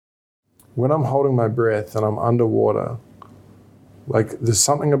when I'm holding my breath and I'm underwater, like there's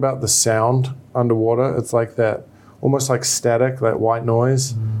something about the sound underwater. It's like that, almost like static, that white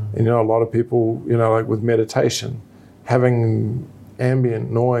noise. And, a lot of people, like with meditation, having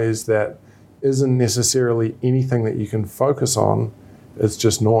ambient noise that isn't necessarily anything that you can focus on, it's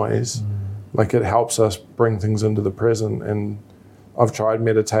just noise. Like it helps us bring things into the present. And I've tried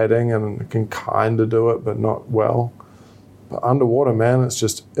meditating and can kind of do it, but not well. But underwater, man, it's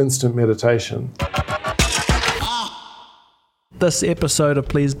just instant meditation. This episode of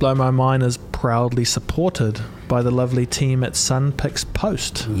Please Blow My Mind is proudly supported by the lovely team at Sunpix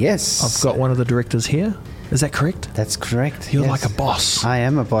Post. Yes. I've got one of the directors here. Is that correct? That's correct. You're like a boss. I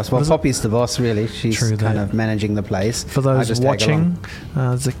am a boss. Well, Poppy's the boss, really. She's kind of managing the place. For those watching,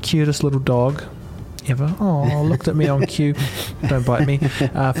 it's the cutest little dog ever. Oh, looked at me on cue. Don't bite me.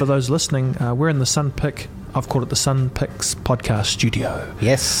 For those listening, we're in the Sunpix. I've called it the Sunpix Podcast Studio.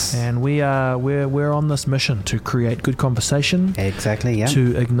 Yes. And we're on this mission to create good conversation. Exactly, yeah.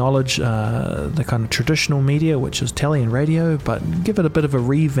 To acknowledge the kind of traditional media, which is telly and radio, but give it a bit of a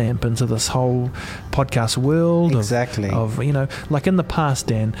revamp into this whole podcast world. Exactly. Of like in the past,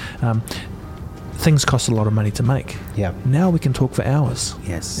 Dan, things cost a lot of money to make. Yeah. Now we can talk for hours.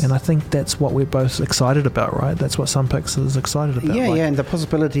 Yes. And I think that's what we're both excited about, right? That's what Sunpix is excited about. Yeah, and the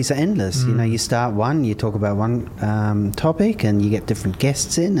possibilities are endless. You start one, you talk about one topic, and you get different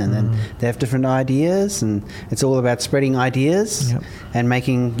guests in, and then they have different ideas, and it's all about spreading ideas and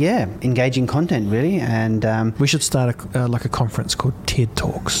making, engaging content, really. And we should start a conference called TED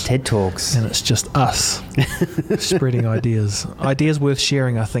Talks. TED Talks. And it's just us spreading ideas. Ideas worth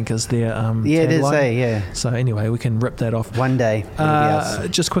sharing, I think, is their it is. tagline. So anyway, we can rip that off. One day, it'll be us.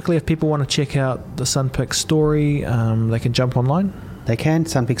 Just quickly, if people want to check out the Sunpix story, they can jump online. They can,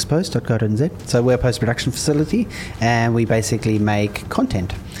 sunpixpost.co.nz. So we're a post-production facility, and we basically make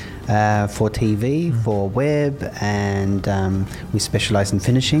content for TV, for web, and we specialise in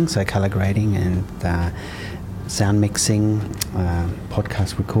finishing, so colour grading and sound mixing,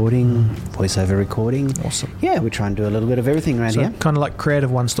 podcast recording, voiceover recording. Awesome. Yeah, we try and do a little bit of everything around here. Kind of like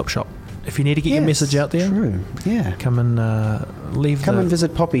creative one-stop shop. If you need to get your message out there, true. Yeah, come and Come and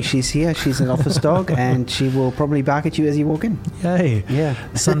visit Poppy. She's here. She's an office dog, and she will probably bark at you as you walk in. Yay! Yeah.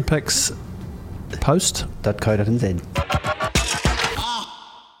 Sunpix Post.co.nz.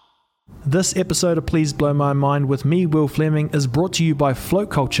 This episode of Please Blow My Mind with me, Will Fleming, is brought to you by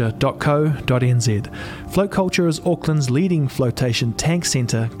floatculture.co.nz. Float Culture is Auckland's leading flotation tank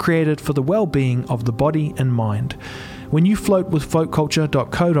centre created for the well-being of the body and mind. When you float with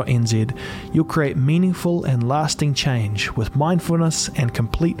floatculture.co.nz, you'll create meaningful and lasting change with mindfulness and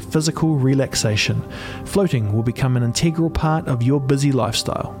complete physical relaxation. Floating will become an integral part of your busy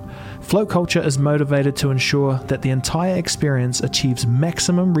lifestyle. Float Culture is motivated to ensure that the entire experience achieves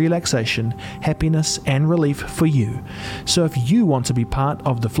maximum relaxation, happiness and relief for you. So if you want to be part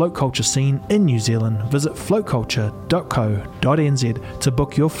of the float culture scene in New Zealand, visit floatculture.co.nz to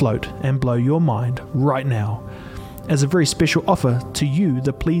book your float and blow your mind right now. As a very special offer to you,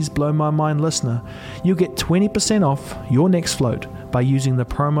 the Please Blow My Mind listener, you'll get 20% off your next float by using the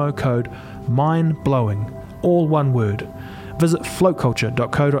promo code MINDBLOWING, all one word. Visit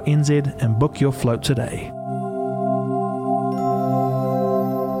floatculture.co.nz and book your float today.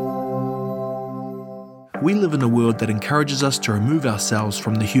 We live in a world that encourages us to remove ourselves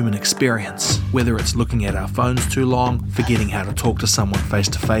from the human experience, whether it's looking at our phones too long, forgetting how to talk to someone face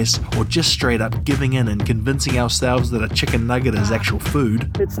to face, or just straight up giving in and convincing ourselves that a chicken nugget is actual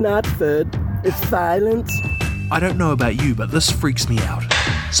food. It's not food, it's violence. I don't know about you, but this freaks me out.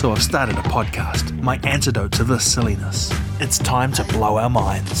 So I've started a podcast, my antidote to this silliness. It's time to blow our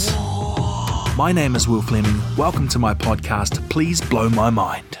minds. My name is Will Fleming. Welcome to my podcast, Please Blow My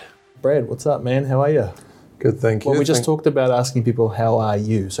Mind. Brad, what's up, man? How are you? Good, thank you. Well, we just talked about asking people, how are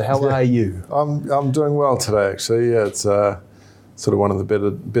you? So how are you? I'm doing well today, actually. Yeah, it's sort of one of the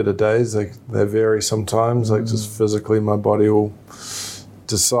better days. They vary sometimes. Like just physically, my body will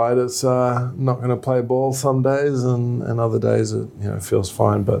decide it's not going to play ball some days, and other days it feels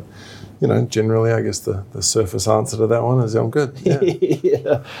fine. But generally, I guess the surface answer to that one is I'm good. Yeah.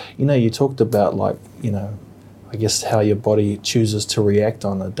 Yeah. You talked about I guess how your body chooses to react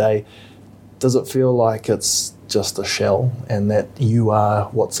on a day. Does it feel like it's just a shell and that you are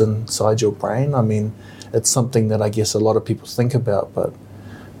what's inside your brain? I mean, it's something that I guess a lot of people think about, but,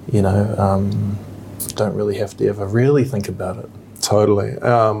 don't really have to ever really think about it. Totally.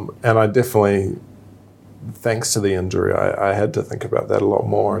 And I definitely, thanks to the injury, I had to think about that a lot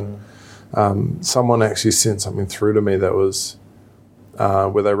more. And someone actually sent something through to me that was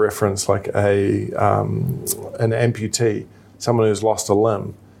where they referenced like an amputee, someone who's lost a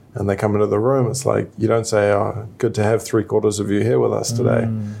limb. and they come into the room, it's like you don't say, "Oh, good to have 3/4 of you here with us today."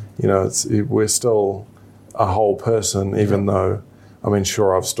 You know, we're still a whole person, even though, I mean,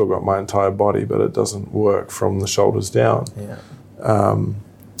 sure, I've still got my entire body, but it doesn't work from the shoulders down.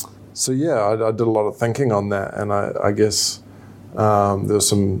 So I did a lot of thinking on that, and I guess there's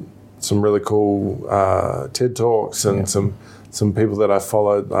some really cool TED Talks and some people that I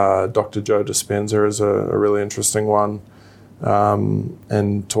followed. Dr. Joe Dispenza is a really interesting one,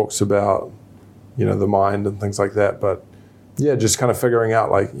 and talks about, you know, the mind and things like that. But yeah, just kind of figuring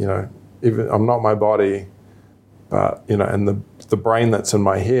out, like, you know, even I'm not my body, but, you know, and the brain that's in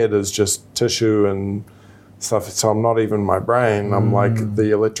my head is just tissue and stuff. So I'm not even my brain. I'm like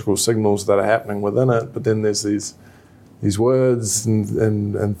the electrical signals that are happening within it. But then there's these words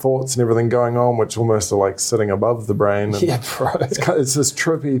and thoughts and everything going on, which almost are like sitting above the brain. And it's this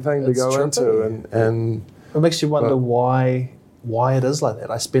trippy thing to go into, and it makes you wonder why it is like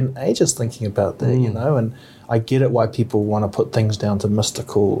that. I spent ages thinking about that, you know, and I get it why people want to put things down to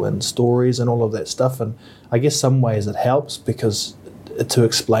mystical and stories and all of that stuff. And I guess some ways it helps because to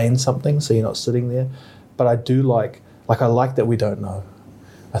explain something, so you're not sitting there. But I do like I like that we don't know.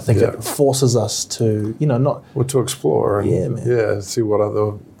 I think it forces us to, you know, not... Well, to explore and see what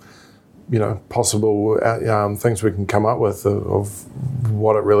other, you know, possible things we can come up with of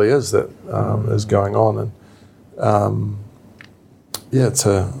what it really is that is going on. And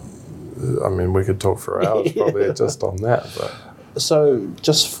I mean, we could talk for hours probably just on that. But. So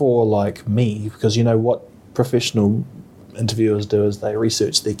just for like me, because you know what professional interviewers do is they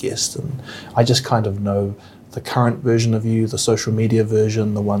research their guests, and I just kind of know the current version of you, the social media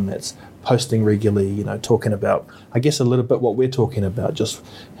version, the one that's posting regularly, you know, talking about, I guess, a little bit what we're talking about, just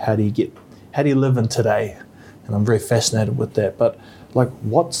how do you live in today? And I'm very fascinated with that. But like,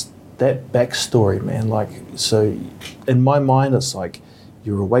 what's that backstory, man? Like, so in my mind, it's like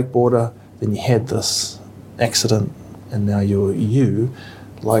you're a wakeboarder, then you had this accident, and now you're you.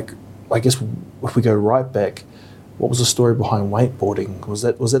 Like, I guess if we go right back, what was the story behind wakeboarding? Was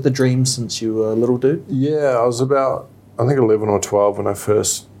that the dream since you were a little dude? Yeah, I was about, I think, 11 or 12 when I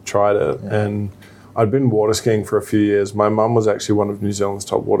first tried it. And I'd been water skiing for a few years. My mum was actually one of New Zealand's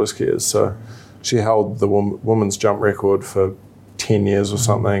top water skiers. So she held the women's jump record for 10 years or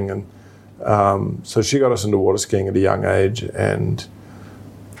something. And so she got us into water skiing at a young age. And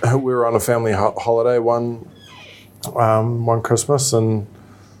we were on a family holiday one Christmas, and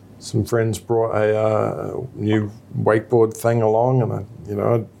some friends brought a new wakeboard thing along, and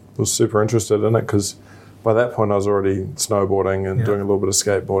I was super interested in it because by that point I was already snowboarding and doing a little bit of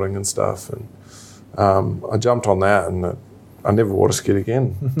skateboarding and stuff, and I jumped on that, and I never water skied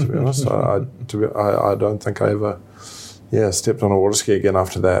again. To be honest, I don't think I ever stepped on a water ski again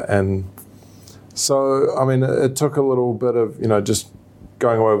after that. And so I mean, it took a little bit of just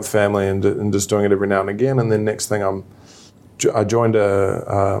going away with family and just doing it every now and again, and then next thing I joined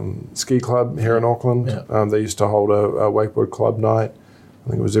a ski club here in Auckland. They used to hold a wakeboard club night. I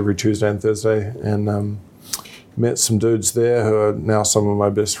think it was every Tuesday and Thursday, and met some dudes there who are now some of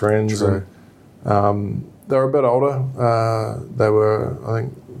my best friends. True. And they were a bit older. They were, I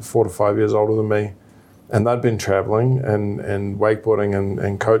think, 4 to 5 years older than me, and they'd been traveling and wakeboarding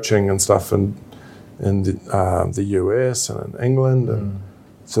and coaching and stuff in the US and in England, and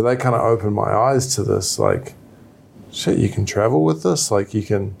so they kind of opened my eyes to this, like, shit, you can travel with this, like you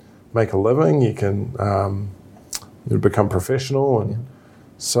can make a living, you can become professional. And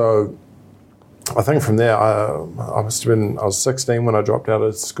so I think from there, I was 16 when I dropped out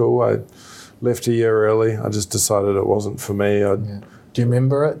of school. I left a year early. I just decided it wasn't for me. Do you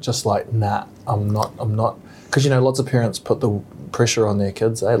remember it? Just like, nah, I'm not. Because, lots of parents put the pressure on their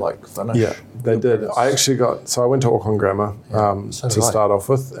kids. They finish. Yeah, they did. I actually I went to Auckland Grammar to start off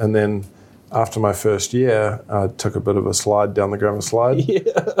with, and then after my first year, I took a bit of a slide down the grammar slide.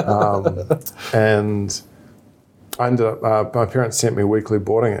 And I ended up, my parents sent me weekly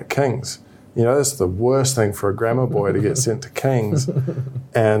boarding at King's. That's the worst thing for a grammar boy to get sent to King's.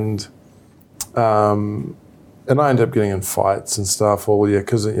 And I ended up getting in fights and stuff all year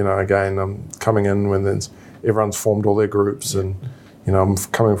because, again, I'm coming in when everyone's formed all their groups, and, I'm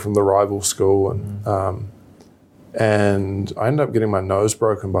coming from the rival school, and I ended up getting my nose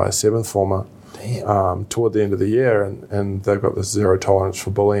broken by a 7th former toward the end of the year, and they've got this zero tolerance for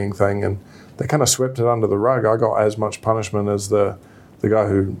bullying thing, and they kind of swept it under the rug. I got as much punishment as the guy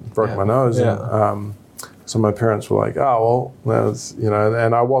who broke my nose. And, so my parents were like, oh, well, that's, and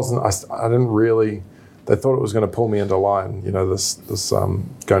I didn't really, they thought it was going to pull me into line, this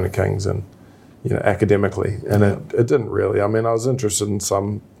going to King's and, academically, and it didn't really. I mean, I was interested in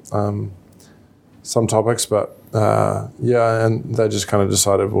some topics, but and they just kind of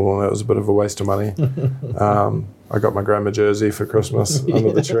decided, well, that was a bit of a waste of money. I got my grandma jersey for Christmas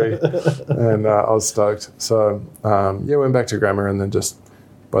under the tree, and I was stoked. So, went back to grandma, and then just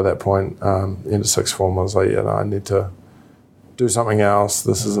by that point, into sixth form, I was like, I need to do something else.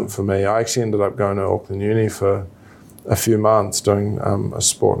 This isn't for me. I actually ended up going to Auckland Uni for a few months doing a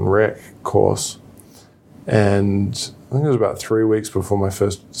sport and rec course, and I think it was about 3 weeks before my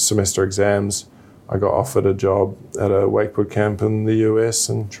first semester exams, I got offered a job at a wakeboard camp in the US,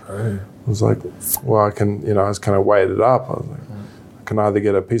 and I was like, well, I can, I was kind of weighed it up. I was like, I can either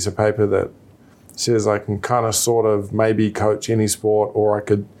get a piece of paper that says I can kind of sort of maybe coach any sport, or I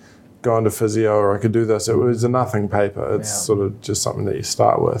could go into physio, or I could do this. It was a nothing paper. It's sort of just something that you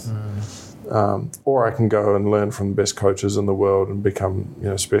start with. Or I can go and learn from the best coaches in the world and become,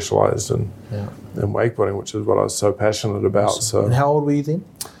 specialized in wakeboarding, which is what I was so passionate about. So, and how old were you then?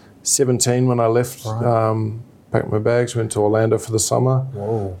 17 when I left. Packed my bags, went to Orlando for the summer,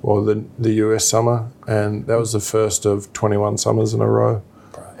 or the US summer, and that was the first of 21 summers in a row.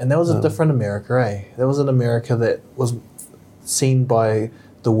 And that was a different America, eh? That was an America that was seen by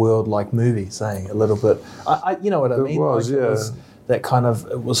the world like movies, eh? A little bit. You know what I mean? It was, It was that kind of,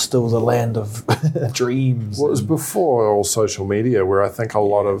 it was still the land of dreams. Well, it was before all social media, where I think a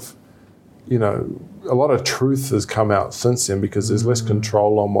lot of truth has come out since then, because there's less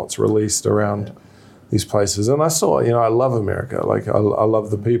control on what's released around these places. And I saw, I love America. Like, I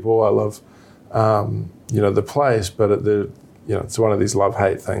love the people. I love, the place, but it's one of these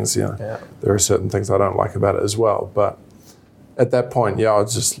love-hate things. There are certain things I don't like about it as well. But at that point, I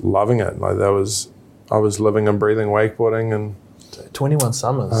was just loving it. Like, I was living and breathing wakeboarding. And 21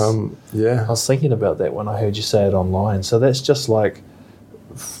 summers. I was thinking about that when I heard you say it online. So that's just like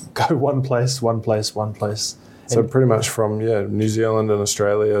go one place. So pretty much from New Zealand and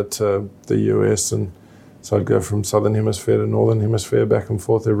Australia to the US, and so I'd go from Southern Hemisphere to Northern Hemisphere back and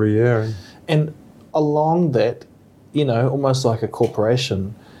forth every year. And along that, almost like a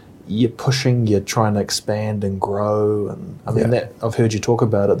corporation, you're trying to expand and grow. And I mean, that I've heard you talk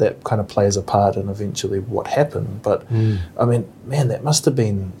about it, that kind of plays a part in eventually what happened. But I mean, man, that must have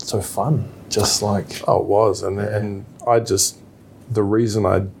been so fun. Just like... Oh, it was. And I just, the reason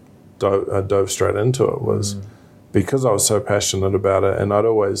I dove straight into it was because I was so passionate about it, and I'd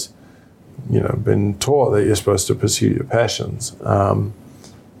always, been taught that you're supposed to pursue your passions.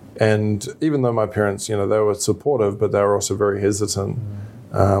 And even though my parents, they were supportive, but they were also very hesitant,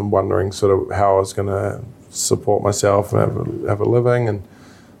 wondering sort of how I was going to support myself and have a living. And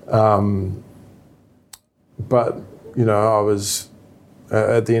but I was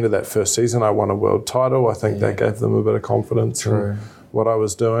at the end of that first season, I won a world title. I think that gave them a bit of confidence in what I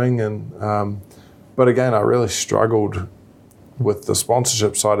was doing. And but again, I really struggled with the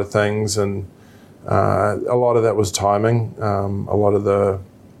sponsorship side of things, and a lot of that was timing. A lot of the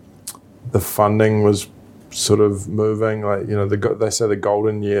funding was sort of moving. Like, they say the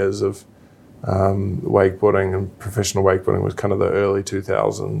golden years of wakeboarding and professional wakeboarding was kind of the early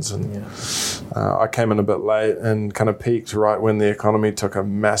 2000s, and I came in a bit late and kind of peaked right when the economy took a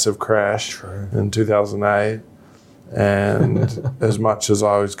massive crash in 2008. And as much as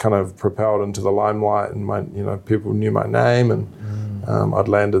I was kind of propelled into the limelight, and people knew my name, and I'd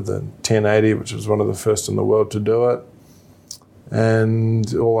landed the 1080, which was one of the first in the world to do it,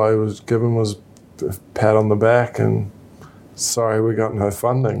 and all I was given was a pat on the back and sorry, we got no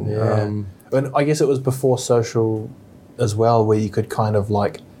funding. And I guess it was before social as well, where you could kind of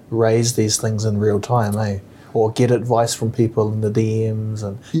like raise these things in real time, eh? Or get advice from people in the DMs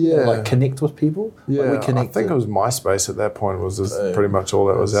and like connect with people. Yeah, I think it was MySpace at that point was pretty much all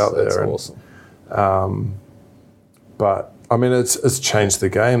that was out there. That's awesome. But I mean, it's changed the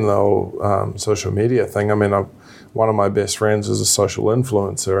game, the whole social media thing. I mean, one of my best friends is a social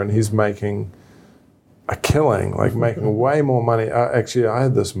influencer, and he's making a killing, like making way more money. Actually, I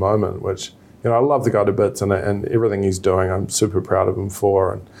had this moment, which, I love the guy to bits, and everything he's doing, I'm super proud of him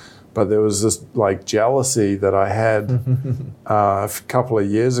for. But there was this like jealousy that I had a couple of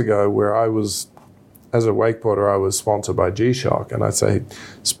years ago, where I was, as a wakeboarder, I was sponsored by G-Shock, and I say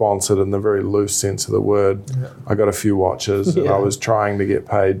sponsored in the very loose sense of the word. I got a few watches, and I was trying to get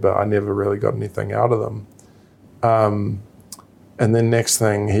paid, but I never really got anything out of them. And then next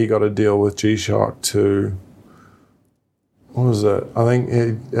thing, he got a deal with G-Shock to, what was it? I think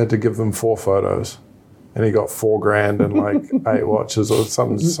he had to give them 4 photos, and he got $4,000 and like 8 watches or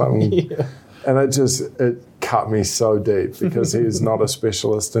something. And it cut me so deep, because he's not a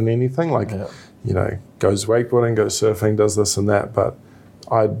specialist in anything. Like, goes wakeboarding, goes surfing, does this and that. But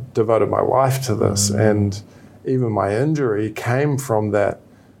I devoted my life to this, and even my injury came from that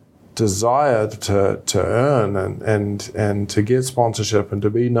desire to earn and to get sponsorship and to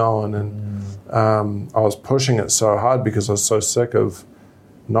be known, and I was pushing it so hard because I was so sick of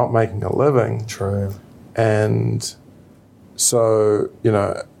not making a living. True. And so, you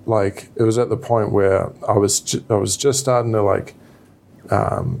know, like it was at the point where I was just starting to like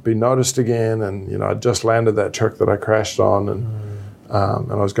be noticed again, and you know, I just landed that trick that I crashed on, and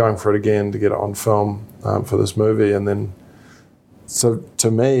I was going for it again to get it on film for this movie, and then so to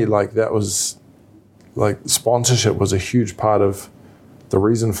me, like that was like sponsorship was a huge part of the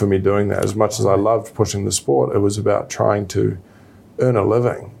reason for me doing that. As much as I loved pushing the sport, it was about trying to earn a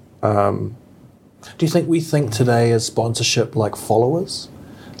living. Do you think we think today as sponsorship like followers?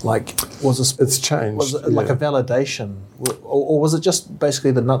 Like, It's changed. Was it like a validation, or was it just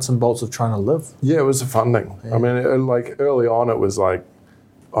basically the nuts and bolts of trying to live? Yeah, it was the funding. I mean, like early on, it was like,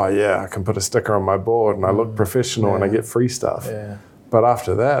 oh yeah, I can put a sticker on my board and I look professional and I get free stuff. Yeah. But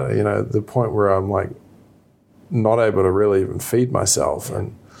after that, you know, the point where I'm like not able to really even feed myself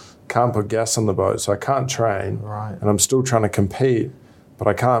and can't put gas on the boat, so I can't train. Right. And I'm still trying to compete, but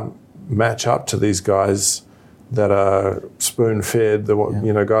I can't match up to these guys that are spoon-fed,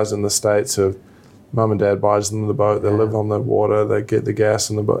 you know, guys in the States who mum and dad buys them the boat, they live on the water, they get the gas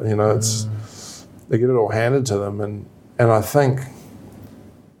in the boat, you know, they get it all handed to them. And I think,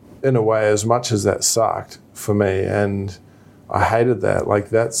 in a way, as much as that sucked for me, and I hated that, like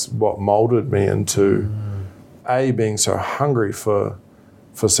that's what molded me into, being so hungry for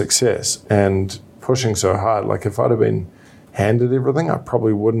success and pushing so hard. Like if I'd have been handed everything, I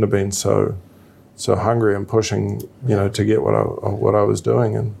probably wouldn't have been so hungry and pushing, you know, to get what I was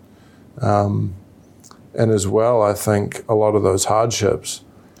doing. And as well, I think a lot of those hardships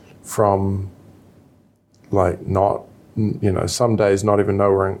from like not, you know, some days not even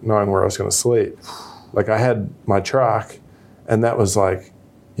knowing where I was going to sleep. Like I had my truck, and that was like,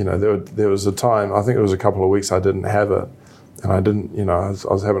 you know, there was a time, I think it was a couple of weeks I didn't have it. And I didn't, you know,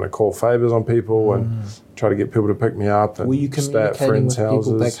 I was having to call favors on people and try to get people to pick me up and Were you stay at communicating with friends'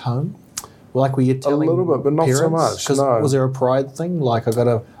 houses. people back home? Like, were you telling a little bit, but not so parents? much. 'Cause No. was there a pride thing? Like, I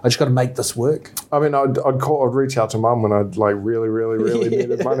just got to make this work. I mean, I'd reach out to mum when I'd like really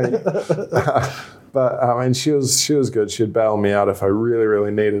needed money. But I mean, she was good. She'd bail me out if I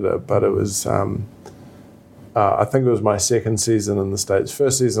really needed it. But it was, I think it was my second season in the States.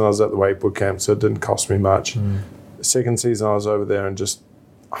 First season I was at the wakeboard camp, so it didn't cost me much. Second season I was over there and just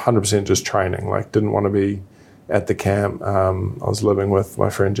 100% just training. Like, didn't want to be at the camp. I was living with my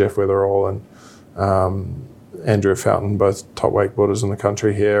friend Jeff Weatherall and Andrew Fountain, both top wakeboarders in the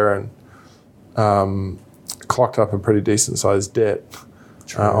country here, and clocked up a pretty decent sized debt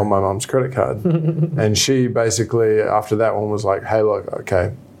on my mum's credit card. And she basically, after that one, was like, hey, look,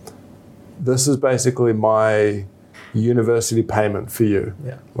 okay, this is basically my university payment for you.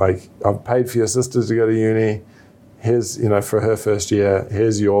 Yeah. Like, I've paid for your sister to go to uni. Here's, you know, for her first year,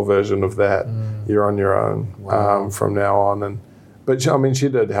 here's your version of that. You're on your own from now on. But I mean, she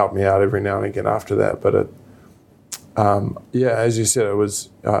did help me out every now and again after that. But as you said, it was,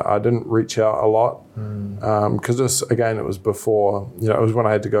 I didn't reach out a lot because it was before, you know, it was when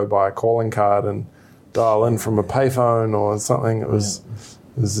I had to go buy a calling card and dial in from a payphone or something. It was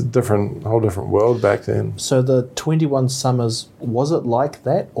a whole different world back then. So the 21 Summers, was it like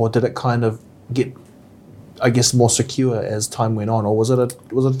that, or did it kind of get, I guess, more secure as time went on, or was it a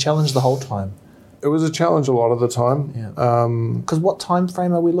challenge the whole time? It was a challenge a lot of the time. Yeah. Because what time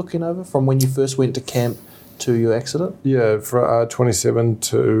frame are we looking over from when you first went to camp to your accident? Yeah, for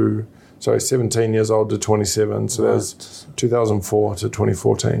 17 years old to 27. So that was 2004 to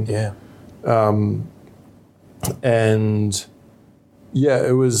 2014. Yeah. And yeah,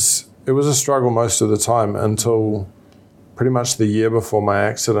 it was a struggle most of the time until pretty much the year before my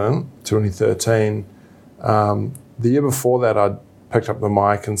accident, 2013. The year before that, I'd picked up the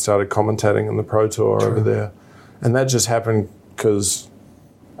mic and started commentating in the Pro Tour over there. And that just happened because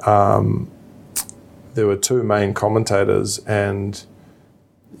there were two main commentators, and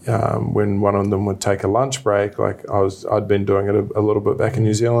when one of them would take a lunch break, like I'd been doing it a little bit back in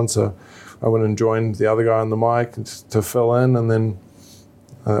New Zealand, so I went and joined the other guy on the mic to fill in, and then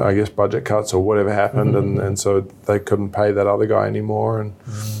I guess budget cuts or whatever happened, and so they couldn't pay that other guy anymore, and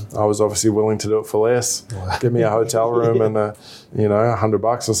I was obviously willing to do it for less. Give me a hotel room and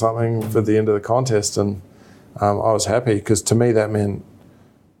 $100 or something for the end of the contest, and I was happy because to me that meant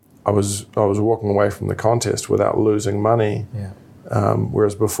I was walking away from the contest without losing money. Yeah.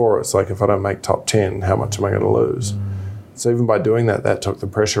 Whereas before it's like, if I don't make top 10, how much am I going to lose? So even by doing that took the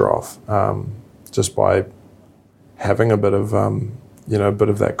pressure off, just by having a bit of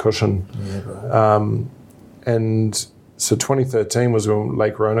that cushion. Yeah, right. And So 2013 was when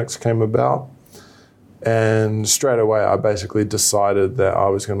Lake Ronix came about. And straight away, I basically decided that I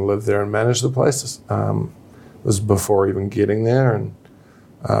was going to live there and manage the place. This was before even getting there. And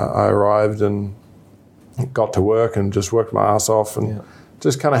I arrived and got to work and just worked my ass off and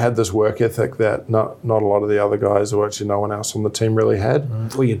just kind of had this work ethic that not a lot of the other guys, or actually no one else on the team really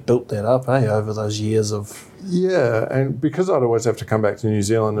had. Well, you built that up, over those years of... Yeah, and because I'd always have to come back to New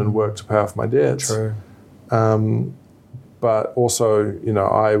Zealand and work to pay off my debts. True. But also,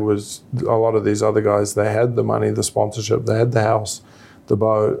 a lot of these other guys, they had the money, the sponsorship, they had the house, the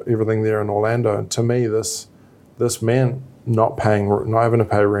boat, everything there in Orlando. And to me, this meant not having to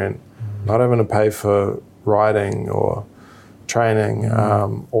pay rent, not having to pay for riding or training.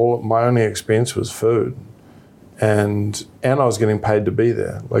 My only expense was food. And I was getting paid to be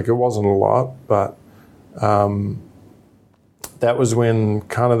there. Like, it wasn't a lot, but that was when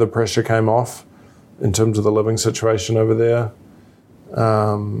kind of the pressure came off in terms of the living situation over there.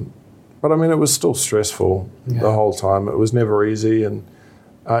 But I mean, it was still stressful the whole time. It was never easy. And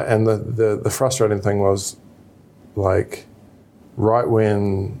the frustrating thing was, like, right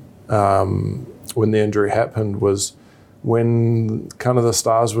when the injury happened was when kind of the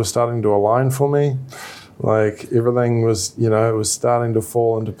stars were starting to align for me. Like, everything was, it was starting to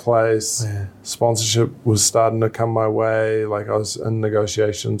fall into place. Yeah. Sponsorship was starting to come my way. Like, I was in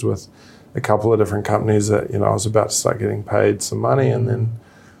negotiations with a couple of different companies that, I was about to start getting paid some money, and then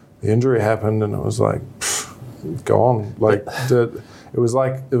the injury happened, and it was like, gone. Like, it was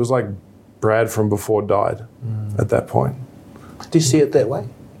like Brad from before died at that point. Do you see it that way?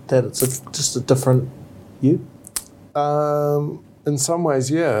 That it's just a different you? In some ways,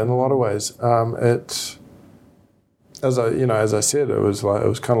 yeah. In a lot of ways, as I said, it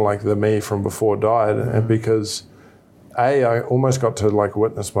was kind of like the me from before died, and because I almost got to like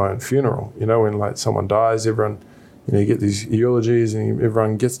witness my own funeral. When like someone dies, everyone, you get these eulogies, and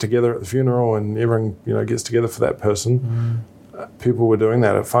everyone gets together at the funeral, and everyone gets together for that person. People were doing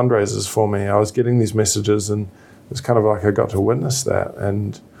that at fundraisers for me. I was getting these messages, and it was kind of like I got to witness that,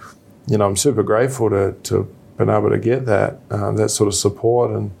 and I'm super grateful to been able to get that sort of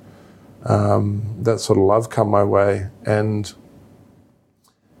support and that sort of love come my way. And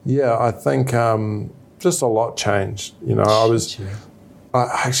yeah, I think just a lot changed. I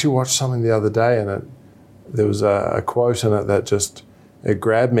actually watched something the other day, and there was a quote in it that it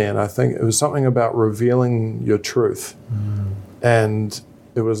grabbed me, and I think it was something about revealing your truth. And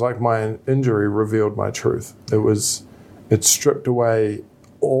it was like my injury revealed my truth. It stripped away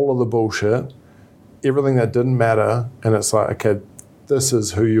all of the bullshit, everything that didn't matter, and it's like, okay, this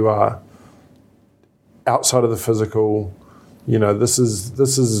is who you are outside of the physical. This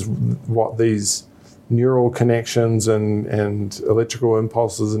is what these neural connections and electrical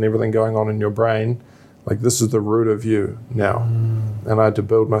impulses and everything going on in your brain, like, this is the root of you now. And I had to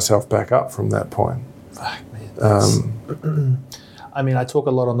build myself back up from that point. Fuck, man. I mean, I talk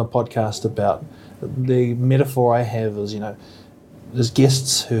a lot on the podcast about the metaphor I have is, there's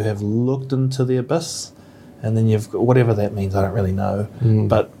guests who have looked into the abyss, and then you've got whatever that means, I don't really know.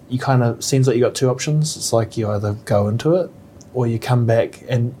 But you kind of, seems like you got two options. It's like you either go into it or you come back,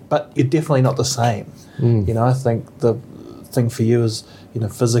 but you're definitely not the same. I think the thing for you is,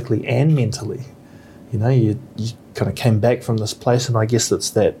 physically and mentally, you kind of came back from this place, and I guess it's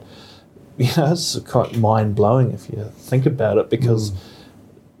that, it's kind of mind-blowing if you think about it, because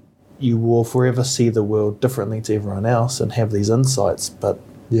you will forever see the world differently to everyone else and have these insights, but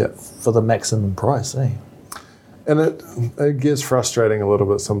for the maximum price, eh? And it gets frustrating a little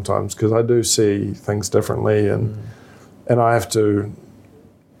bit sometimes, because I do see things differently, and I have to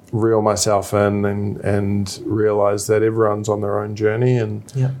reel myself in and realize that everyone's on their own journey, and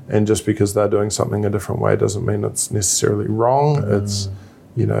just because they're doing something a different way doesn't mean it's necessarily wrong. It's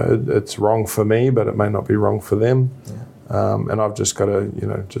it's wrong for me, but it may not be wrong for them. And I've just got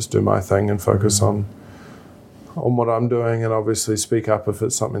to just do my thing and focus on what I'm doing, and obviously speak up if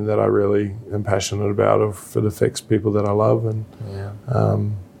it's something that I really am passionate about, or if it affects people that I love. And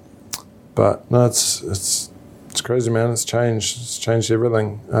but no, it's crazy, man. It's changed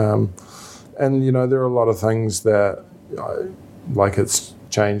everything. And there are a lot of things that it's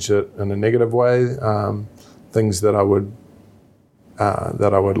changed it in a negative way. Things that I would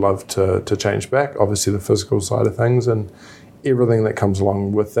love to change back. Obviously, the physical side of things and everything that comes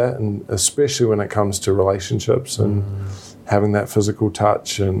along with that, and especially when it comes to relationships and having that physical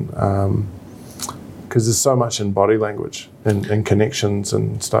touch, and because there's so much in body language and connections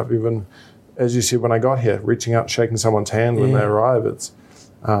and stuff. Even as you said, when I got here, reaching out, shaking someone's hand when they arrive,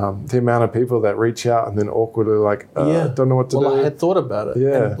 the amount of people that reach out and then awkwardly like, don't know what to do. Well, I had thought about it.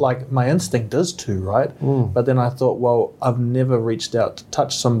 Yeah. And, like, my instinct is to, right? But then I thought, well, I've never reached out to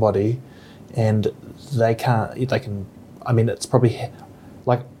touch somebody and they can, I mean, it's probably,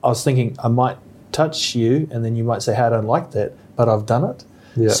 like, I was thinking I might touch you and then you might say, hey, I don't like that, but I've done it.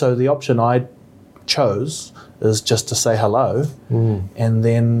 Yeah. So the option I chose is just to say hello, and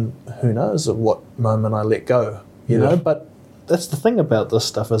then who knows at what moment I let go, you know? But that's the thing about this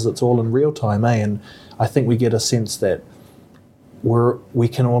stuff, is it's all in real time, And I think we get a sense that we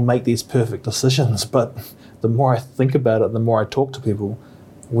can all make these perfect decisions, but the more I think about it, the more I talk to people,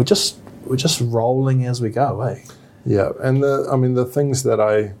 we're just rolling as we go, Yeah, and the things that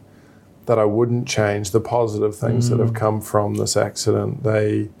I wouldn't change, the positive things that have come from this accident,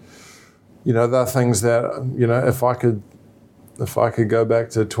 they're things that, if I could go back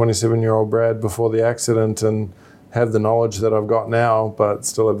to 27-year-old Brad before the accident and have the knowledge that I've got now, but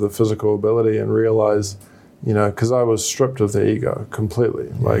still have the physical ability and realize, because I was stripped of the ego completely.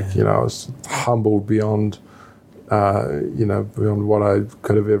 Like, I was humbled beyond, beyond what I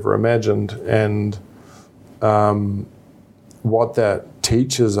could have ever imagined. And what that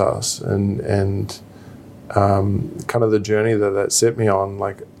teaches us and kind of the journey that set me on,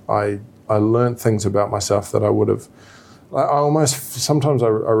 like I learned things about myself that I would have, sometimes I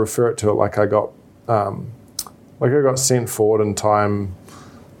refer it to it like I got sent forward in time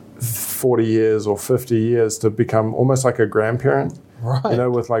 40 years or 50 years to become almost like a grandparent, right?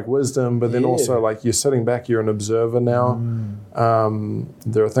 With like wisdom, but then also like you're sitting back, you're an observer now.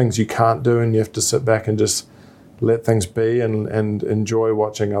 There are things you can't do and you have to sit back and just let things be and enjoy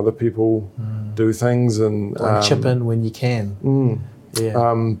watching other people do things and chip in when you can.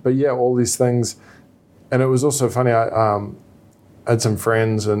 But yeah, all these things. And it was also funny, I had some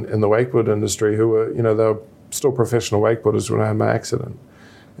friends in the wakeboard industry who were, they were still professional wakeboarders when I had my accident.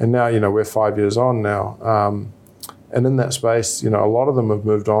 And now, we're 5 years on now. And in that space, a lot of them have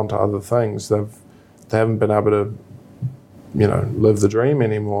moved on to other things. They haven't been able to, live the dream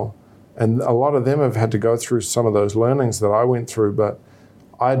anymore. And a lot of them have had to go through some of those learnings that I went through, but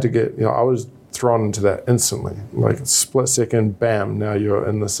I had to get, I was thrown into that instantly, like a split second, bam, now you're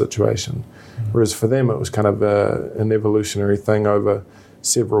in this situation. Whereas for them, it was kind of an evolutionary thing over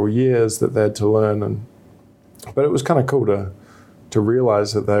several years that they had to learn. But it was kind of cool to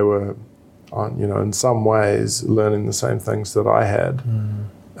realize that they were, in some ways learning the same things that I had.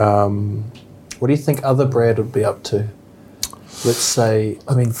 What do you think other Brad would be up to? Let's say,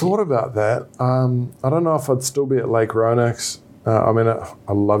 thought about that. I don't know if I'd still be at Lake Ronex.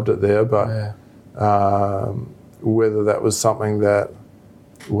 I loved it there, but whether that was something that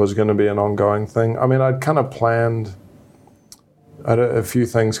was going to be an ongoing thing. I'd kind of planned, I had a few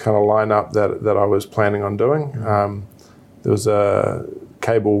things kind of line up that I was planning on doing. There was a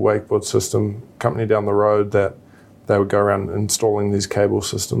cable wakeboard system company down the road that they would go around installing these cable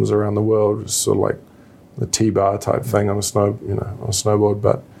systems around the world, sort of like the T-bar type thing on a snowboard,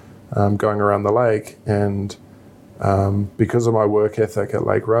 but going around the lake. And because of my work ethic at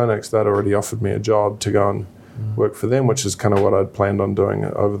Lake Ronex, they'd already offered me a job to go and work for them, which is kind of what I'd planned on doing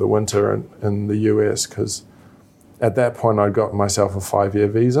over the winter in the US, because at that point I'd gotten myself a 5-year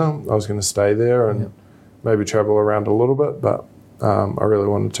visa. I was going to stay there and maybe travel around a little bit, but I really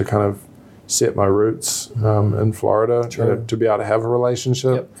wanted to kind of set my roots in Florida to be able to have a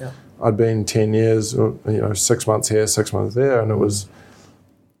relationship. I'd been 10 years, 6 months here, 6 months there, and it was,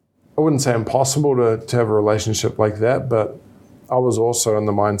 I wouldn't say impossible to have a relationship like that, but I was also in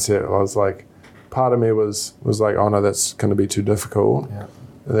the mindset, I was like, part of me was like, oh no, that's going to be too difficult.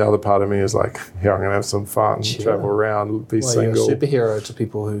 And the other part of me is like, I'm going to have some fun, travel around, be single. You're a superhero to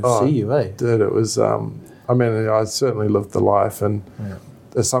people who see you, Dude, it was, I certainly lived the life, and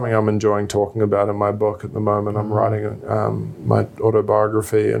there's something I'm enjoying talking about in my book at the moment. I'm writing my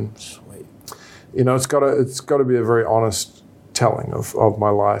autobiography, and it's got to be a very honest telling of my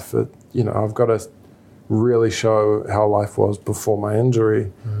life. I've got to really show how life was before my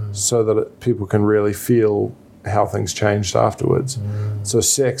injury, so that people can really feel how things changed afterwards. So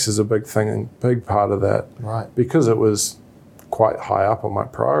sex is a big part of that, right? Because it was quite high up on my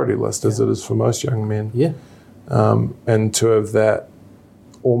priority list, as it is for most young men. And to have that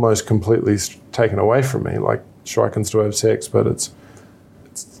almost completely taken away from me, like, sure, I can still have sex, but it's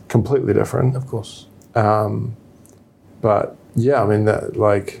completely different. Of course. But yeah, that,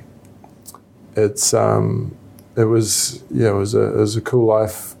 like, it was a cool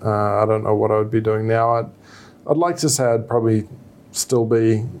life. I don't know what I would be doing now. I'd like to say I'd probably still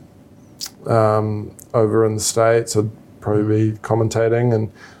be over in the States. I'd probably be commentating,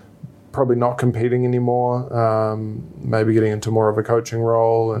 probably not competing anymore, maybe getting into more of a coaching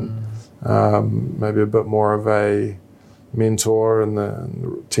role and maybe a bit more of a mentor in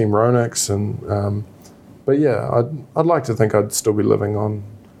the Team Ronex. And but yeah, I'd like to think I'd still be living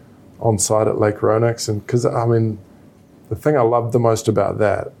on site at Lake Ronex, and because I mean, the thing I love the most about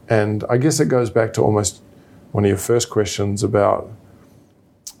that, and I guess it goes back to almost one of your first questions about,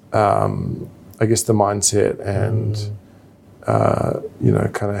 I guess, the mindset and,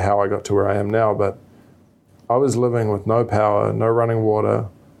 kind of how I got to where I am now. But I was living with no power, no running water.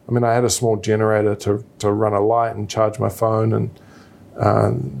 I mean, I had a small generator to run a light and charge my phone and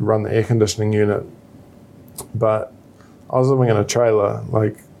run the air conditioning unit. But I was living in a trailer.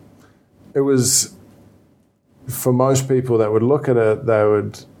 Like, it was, for most people that would look at it, they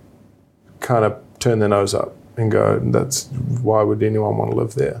would kind of turn their nose up and go, why would anyone want to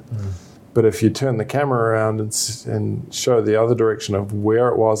live there? But if you turn the camera around and show the other direction of where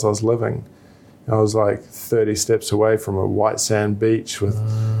it was I was living, I was like 30 steps away from a white sand beach with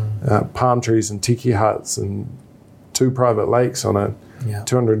palm trees and tiki huts and 2 private lakes on a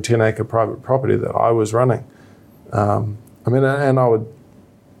 210-acre private property that I was running. And I would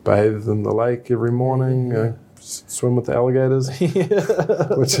bathe in the lake every morning, swim with the alligators,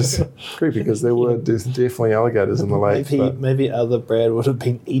 which is creepy because there were definitely alligators in the lake. Maybe other Brad would have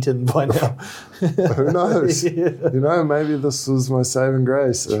been eaten by now. Who knows? Maybe this was my saving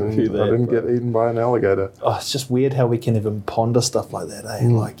grace and I didn't get eaten by an alligator. Oh, it's just weird how we can even ponder stuff like that, eh?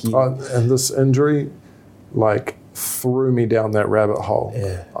 And this injury, threw me down that rabbit hole.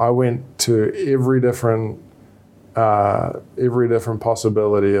 Yeah. I went to every different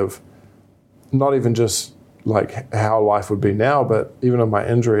possibility of not even just how life would be now, but even of my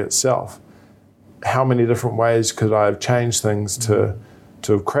injury itself. How many different ways could I have changed things to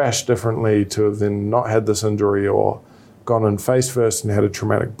have crashed differently, to have then not had this injury, or gone in face first and had a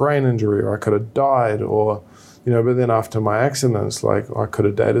traumatic brain injury, or I could have died, or, but then after my accidents, I could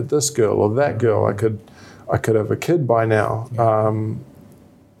have dated this girl or that girl. I could have a kid by now.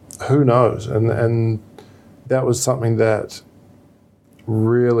 Who knows? And that was something that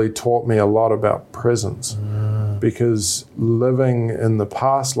really taught me a lot about presence, because living in the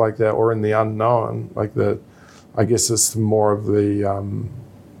past like that, or in the unknown, I guess it's more of the,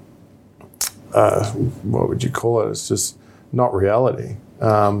 what would you call it? It's just not reality.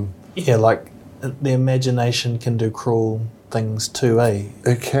 The imagination can do cruel things too, eh?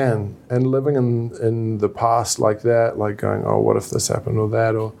 It can. And living in the past like that, going, oh, what if this happened or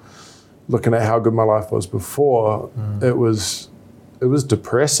that, or looking at how good my life was before, it was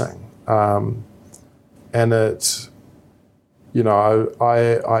depressing. And it,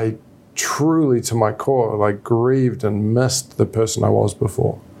 I truly, to my core, grieved and missed the person I was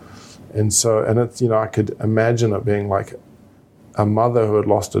before. And so, and it's, I could imagine it being like a mother who had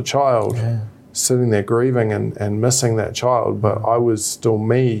lost a child, sitting there grieving and missing that child, but I was still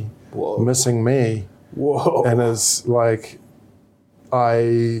me, missing me. Whoa. And it's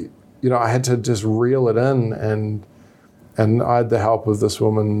I had to just reel it in, and I had the help of this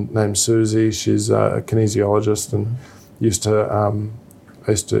woman named Susie. She's a kinesiologist and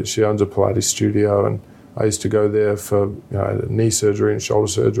she owns a Pilates studio, and I used to go there for knee surgery and shoulder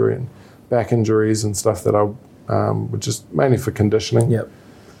surgery and back injuries and stuff that I would just mainly for conditioning. Yep.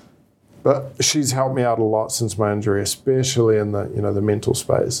 But she's helped me out a lot since my injury, especially in the the mental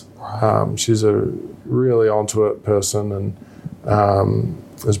space. Right. She's a really onto it person, and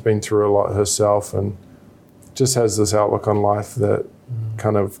has been through a lot herself, and just has this outlook on life that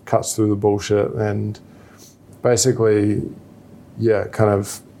kind of cuts through the bullshit, and basically, kind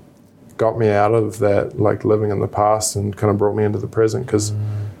of got me out of that, living in the past, and kind of brought me into the present. Because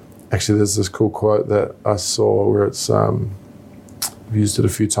actually, there's this cool quote that I saw where it's, I've used it a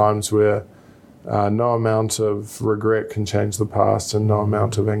few times, where no amount of regret can change the past, and no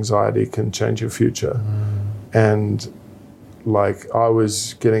amount of anxiety can change your future. And I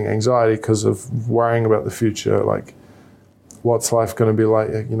was getting anxiety because of worrying about the future, what's life going to be like,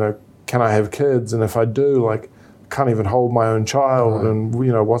 can I have kids, and if I do, can't even hold my own child, and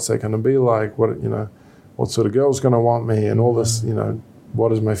what's that going to be like, what sort of girl's going to want me, and all this,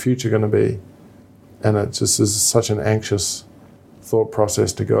 what is my future going to be? And it just is such an anxious thought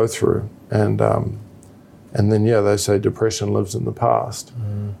process to go through, and then they say depression lives in the past.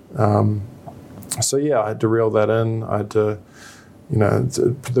 So I had to reel that in. I had to,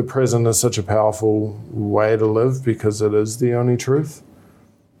 the present is such a powerful way to live, because it is the only truth.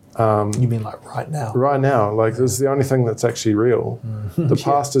 You mean right now? Right now, this is the only thing that's actually real. The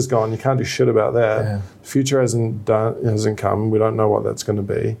past is gone. You can't do shit about that. Yeah. The future hasn't come. We don't know what that's going to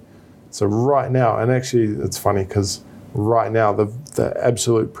be. So right now, and actually it's funny because right now, the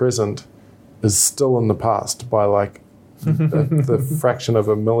absolute present is still in the past by like the fraction of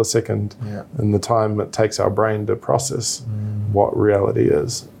a millisecond in the time it takes our brain to process what reality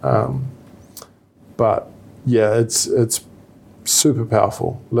is. But yeah, it's super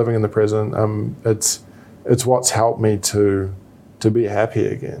powerful living in the present. It's what's helped me to be happy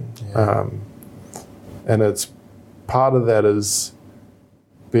again. And it's part of that is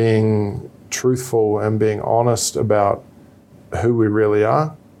being truthful and being honest about who we really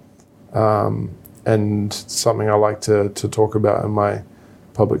are. And something I like to talk about in my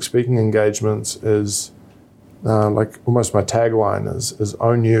public speaking engagements is like almost my tagline is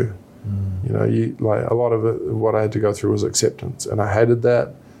own you. You know, like a lot of it, what I had to go through was acceptance, and I hated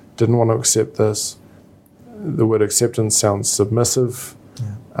that. Didn't want to accept this. The word acceptance sounds submissive,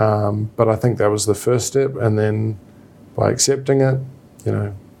 but I think that was the first step. And then by accepting it, you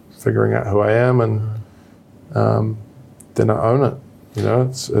know, figuring out who I am, and then I own it. You know,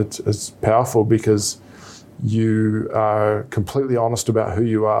 it's powerful because you are completely honest about who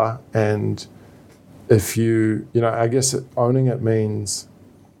you are, and if you know, I guess owning it means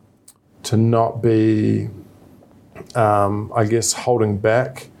to not be, I guess, holding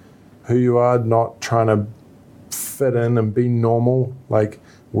back who you are, not trying to fit in and be normal. Like,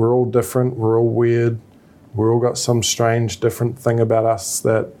 we're all different, we're all weird, we're all got some strange different thing about us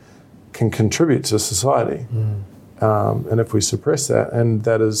that can contribute to society. And if we suppress that, and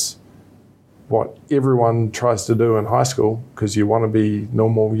that is what everyone tries to do in high school, because you want to be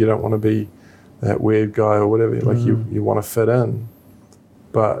normal, you don't want to be that weird guy or whatever, like you want to fit in.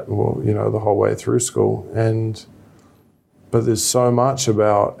 But, well, you know, the whole way through school. But there's so much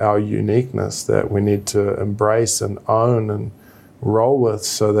about our uniqueness that we need to embrace and own and roll with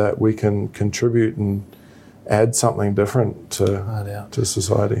so that we can contribute and add something different to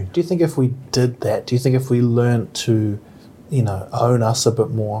society. Do you think if we did that, do you think if we learned to, you know, own us a bit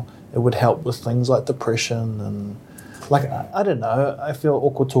more, it would help with things like depression and, like, I don't know, I feel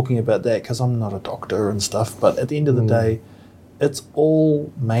awkward talking about that because I'm not a doctor and stuff, but at the end of the day, it's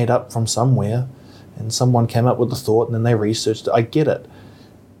all made up from somewhere, and someone came up with the thought and then they researched it. I get it.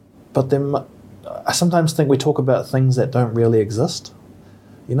 But then I sometimes think we talk about things that don't really exist.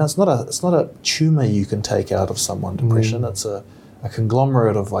 You know, it's not a tumor you can take out of someone, depression. It's a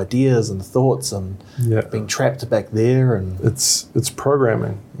conglomerate of ideas and thoughts and being trapped back there. And it's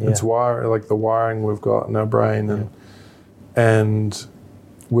programming. It's like the wiring we've got in our brain, and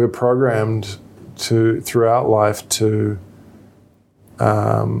we're programmed throughout life to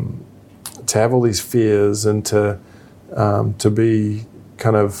have all these fears and to be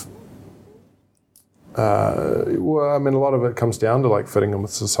kind of well, I mean, a lot of it comes down to like fitting in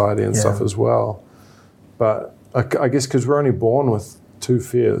with society and stuff as well. But I guess because we're only born with two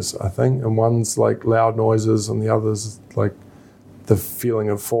fears, I think, and one's like loud noises and the other's like the feeling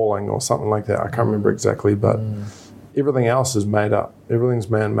of falling or something like that. I can't remember exactly, but everything else is made up. Everything's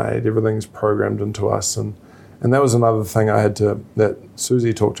man-made. Everything's programmed into us. And that was another thing that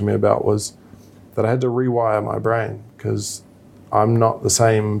Susie talked to me about, was that I had to rewire my brain because I'm not the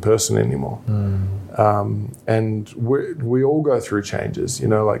same person anymore. And we all go through changes, you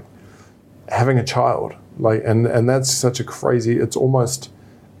know, like having a child, like, and that's such a crazy, it's almost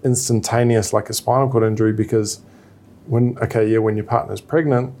instantaneous, like a spinal cord injury, because when your partner's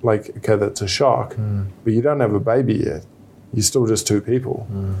pregnant, like, okay, that's a shock, but you don't have a baby yet. You're still just two people.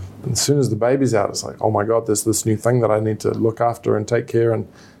 And as soon as the baby's out, it's like, oh my God, there's this new thing that I need to look after and take care, and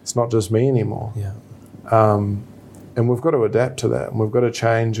it's not just me anymore. And we've got to adapt to that, and we've got to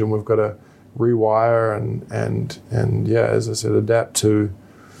change, and we've got to rewire and as I said, adapt to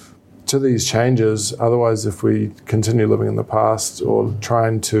these changes. Otherwise, if we continue living in the past or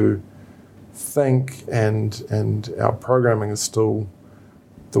trying to think and our programming is still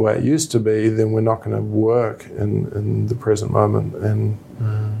the way it used to be, then we're not going to work in the present moment. And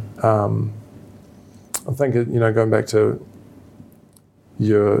I think, you know, going back to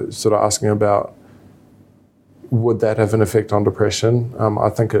you're sort of asking about, would that have an effect on depression? I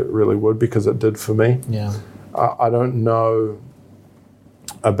think it really would, because it did for me. I don't know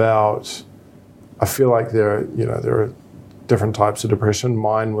about, I feel like there are different types of depression.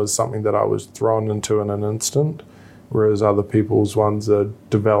 Mine was something that I was thrown into in an instant, whereas other people's ones are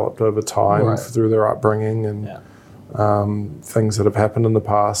developed over time through their upbringing and things that have happened in the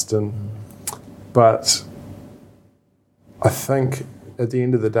past. But I think at the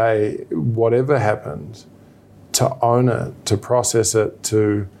end of the day, whatever happened, to own it, to process it,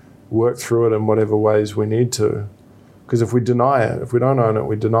 to work through it in whatever ways we need to. Because if we deny it, if we don't own it,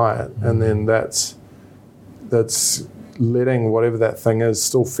 we deny it. And then that's letting whatever that thing is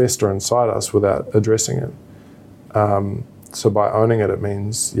still fester inside us without addressing it. So by owning it, it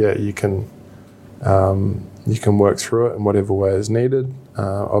means, you can work through it in whatever way is needed.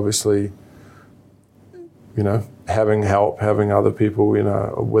 Obviously, having help, having other people,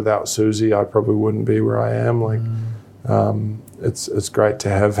 without Susie, I probably wouldn't be where I am. Like, it's great to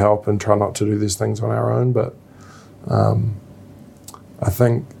have help and try not to do these things on our own. But I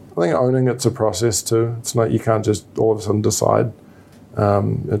think owning it's a process too. It's not, you can't just all of a sudden decide.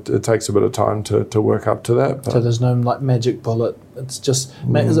 It takes a bit of time to work up to that. But. So there's no like magic bullet. It's just,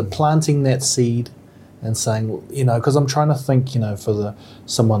 is it planting that seed and saying, because I'm trying to think, for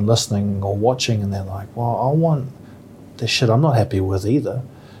someone listening or watching, and they're like, well, I want this shit I'm not happy with either.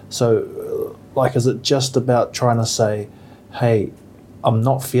 So, is it just about trying to say, hey, I'm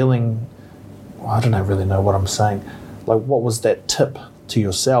not feeling, I don't really know what I'm saying. Like, what was that tip to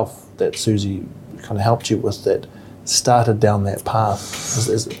yourself that Susie kind of helped you with that started down that path?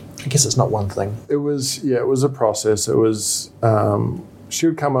 I guess it's not one thing. It was a process. It was, she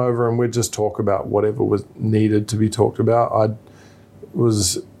would come over and we'd just talk about whatever was needed to be talked about. I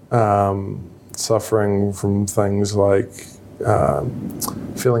was suffering from things like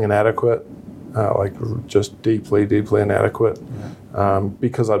feeling inadequate, just deeply, deeply inadequate,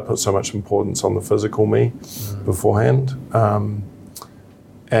 because I'd put so much importance on the physical me beforehand.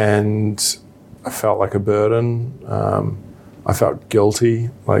 And I felt like a burden. I felt guilty,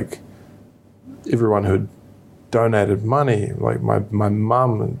 like everyone who'd donated money, like my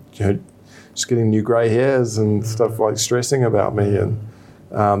mum, just getting new grey hairs and stuff, like stressing about me,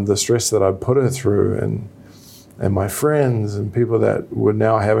 and the stress that I'd put her through, and my friends and people that were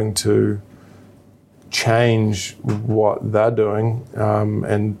now having to change what they're doing,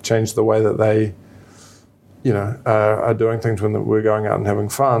 and change the way that they, are doing things when we're going out and having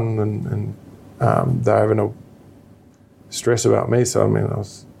fun, and they're having a stress about me. So, I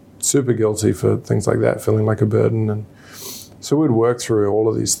was super guilty for things like that, feeling like a burden. And so we'd work through all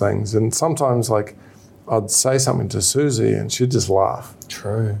of these things. And sometimes, I'd say something to Susie and she'd just laugh.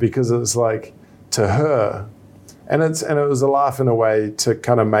 True. Because it was like, to her, and it was a laugh in a way to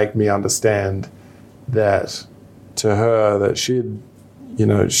kind of make me understand that to her, that she'd,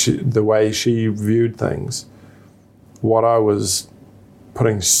 the way she viewed things, what I was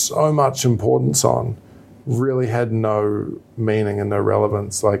putting so much importance on really had no meaning and no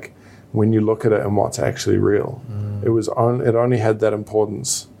relevance. Like, when you look at it and what's actually real, it only had that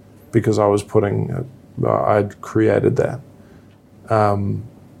importance because I was I'd created that.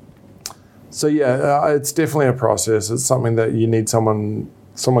 It's definitely a process. It's something that you need someone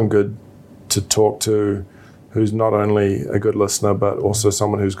good to talk to, who's not only a good listener, but also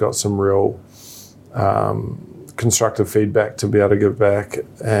someone who's got some real constructive feedback to be able to give back.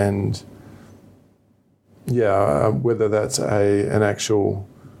 And whether that's an actual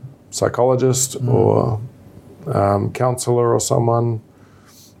psychologist or counselor or someone,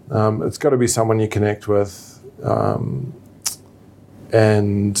 it's got to be someone you connect with.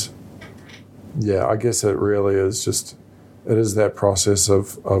 And I guess it really is it is that process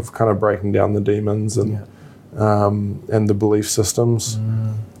of kind of breaking down the demons and the belief systems.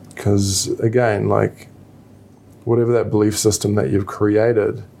 Because again, whatever that belief system that you've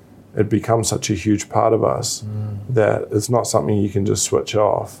created, it becomes such a huge part of us that it's not something you can just switch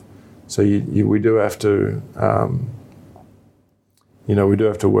off. So we do have to, we do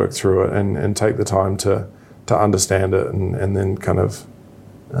have to work through it and take the time to understand it and then kind of,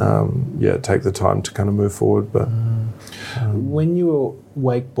 take the time to kind of move forward. But when you were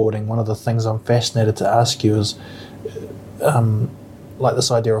wakeboarding, one of the things I'm fascinated to ask you is,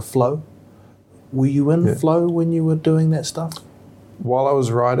 this idea of flow. Were you in flow when you were doing that stuff? While I was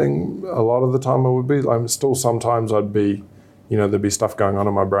riding, a lot of the time I would be. Still sometimes I'd be, there'd be stuff going on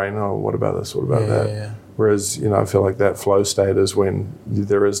in my brain. Oh, what about this? What about that? Yeah. Whereas, I feel like that flow state is when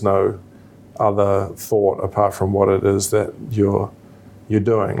there is no other thought apart from what it is that you're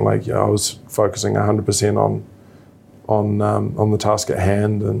doing. I was focusing 100% on the task at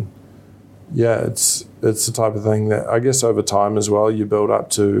hand, and it's the type of thing that I guess over time as well you build up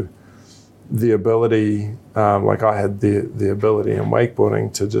to the ability. I had the ability in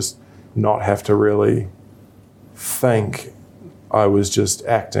wakeboarding to just not have to really think. I was just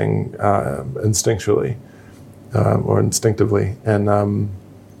acting instinctually or instinctively, and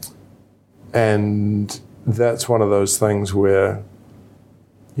that's one of those things where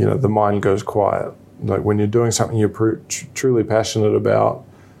the mind goes quiet. Like when you're doing something you're truly passionate about,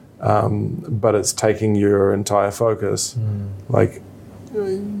 but it's taking your entire focus. That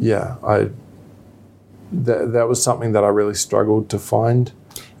was something that I really struggled to find.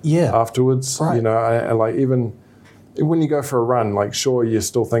 Afterwards, right. I even when you go for a run, like sure, you're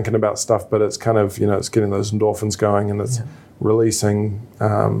still thinking about stuff, but it's kind of, it's getting those endorphins going and it's releasing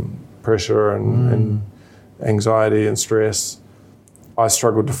pressure and anxiety and stress. I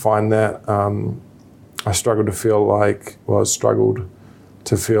struggled to find that. I struggled to feel like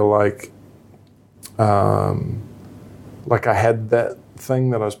I had that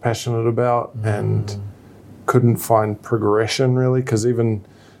thing that I was passionate about and couldn't find progression really, because even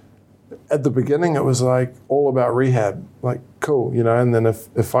at the beginning it was like all about rehab, like cool, and then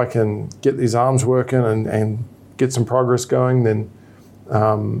if I can get these arms working and get some progress going, then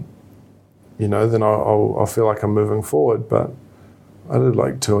then I'll feel like I'm moving forward. But I did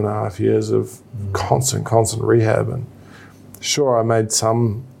like 2.5 years of constant rehab, and sure, I made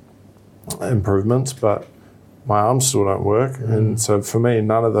some improvements, but my arms still don't work. And so for me,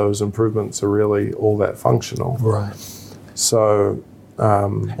 none of those improvements are really all that functional. Right. So...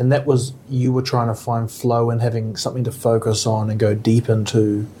 and that was, you were trying to find flow and having something to focus on and go deep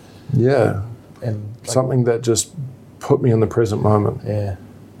into. Yeah. And something that just put me in the present moment. Yeah.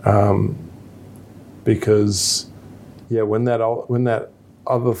 Because, when that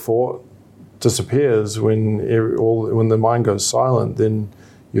other thought disappears, when the mind goes silent, then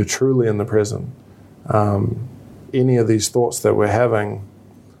you're truly in the present. Any of these thoughts that we're having,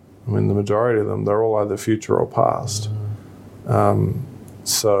 the majority of them, they're all either future or past.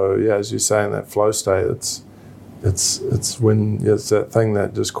 So as you say, in that flow state, it's that thing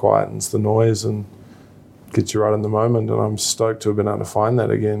that just quietens the noise and gets you right in the moment. And I'm stoked to have been able to find that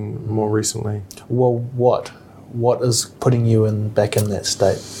again more recently. Well, what is putting you back in that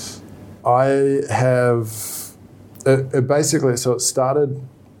state? I have it basically. So it started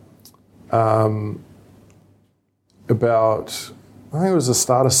about, I think it was the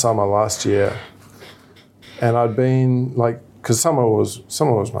start of summer last year, and I'd been like, because summer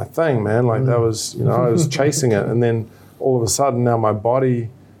was my thing, man. Like that was, I was chasing it, and then all of a sudden now my body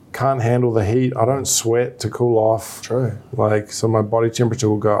can't handle the heat. I don't sweat to cool off. True. Like, so my body temperature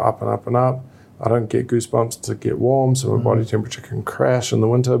will go up and up and up. I don't get goosebumps to get warm, so my body temperature can crash in the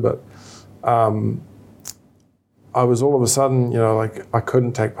winter. But I was all of a sudden, like I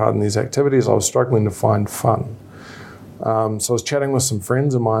couldn't take part in these activities. I was struggling to find fun. So I was chatting with some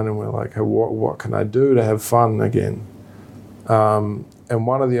friends of mine, and we're like, hey, what can I do to have fun again? And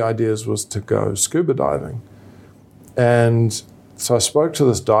one of the ideas was to go scuba diving. And so I spoke to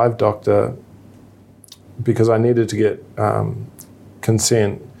this dive doctor because I needed to get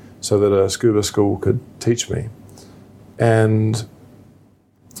consent so that a scuba school could teach me. And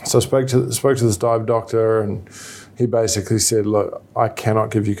so I spoke to this dive doctor, and he basically said, look, I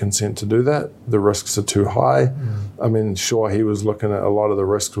cannot give you consent to do that. The risks are too high. Sure, he was looking at a lot of the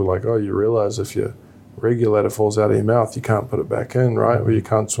risks were like, oh, you realize if your regulator falls out of your mouth, you can't put it back in, right? Or you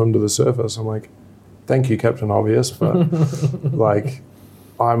can't swim to the surface. I'm like, thank you, Captain Obvious, but like,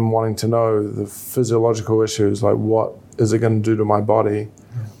 I'm wanting to know the physiological issues, like what is it going to do to my body?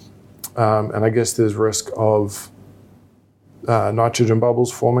 And I guess there's risk of nitrogen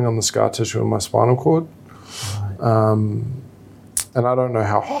bubbles forming on the scar tissue in my spinal cord. And I don't know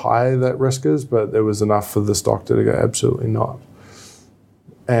how high that risk is, but there was enough for this doctor to go, absolutely not.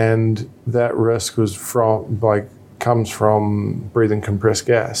 And that risk was comes from breathing compressed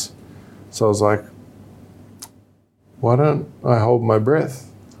gas. So I was like, why don't I hold my breath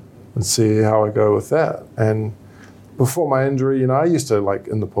and see how I go with that? And before my injury, I used to, like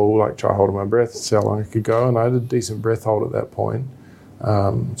in the pool, like try holding my breath, see how long I could go, and I had a decent breath hold at that point.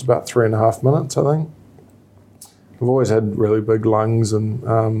 It's about 3.5 minutes, I think. I've always had really big lungs, and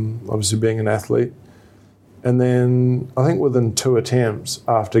obviously being an athlete. And then I think within 2 attempts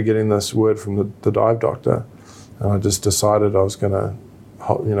after getting this word from the dive doctor, I just decided I was going to,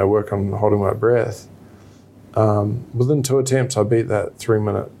 work on holding my breath. Within 2 attempts, I beat that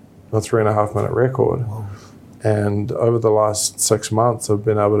 3.5 minute record. Whoa. And over the last 6 months, I've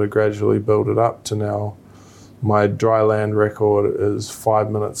been able to gradually build it up to now. My dry land record is 5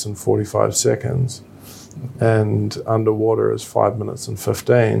 minutes and 45 seconds, and underwater is 5 minutes and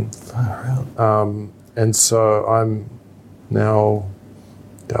 15. Far out. And so I'm now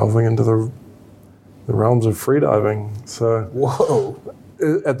delving into the realms of freediving. So whoa!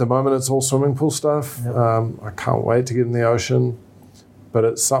 At the moment, it's all swimming pool stuff. Yep. I can't wait to get in the ocean, but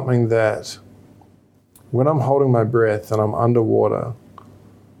it's something that when I'm holding my breath and I'm underwater,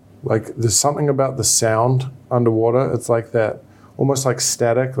 like there's something about the sound underwater. It's like that, almost like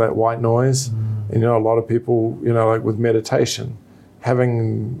static, that white noise. And a lot of people, like with meditation,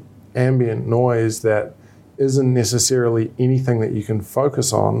 having ambient noise that isn't necessarily anything that you can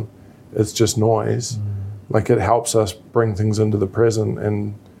focus on, it's just noise. Like it helps us bring things into the present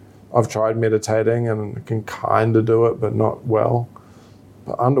and I've tried meditating and I can kind of do it, but not well.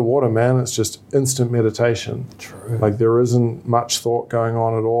 But underwater, man, it's just instant meditation. True. Like there isn't much thought going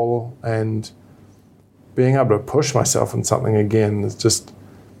on at all, and being able to push myself in something again is just,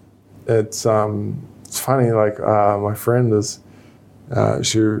 it's funny. Like my friend is,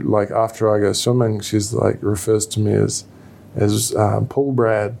 she like after I go swimming, she's like refers to me as Pool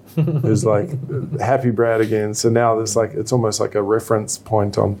Brad, who's like happy Brad again. So now there's like, it's almost like a reference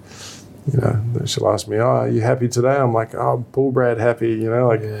point on, you know, she'll ask me, are you happy today? I'm like, oh, Pool Brad happy, you know,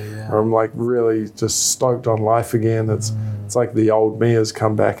 like, or I'm like really just stoked on life again. It's like the old me has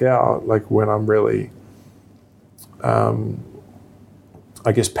come back out, like when I'm really,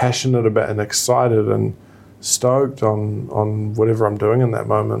 I guess, passionate about and excited and stoked on whatever I'm doing in that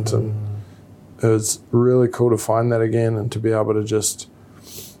moment. And it's really cool to find that again and to be able to just,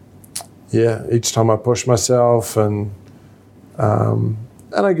 each time I push myself and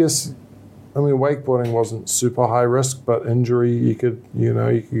I guess, I mean, wakeboarding wasn't super high risk, but injury, you could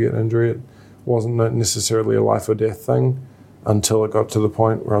get injury. It wasn't necessarily a life or death thing until it got to the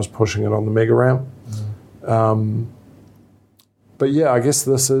point where I was pushing it on the mega ramp. But yeah, I guess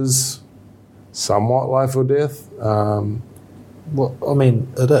this is somewhat life or death. Well, I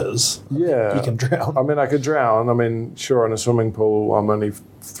mean, it is. Yeah. You can drown. I mean, I could drown. I mean, sure, in a swimming pool, I'm only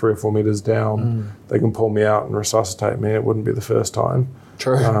 3 or 4 meters down. They can pull me out and resuscitate me. It wouldn't be the first time.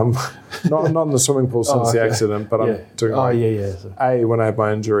 True. Not in the swimming pool since the accident, but I'm doing when I had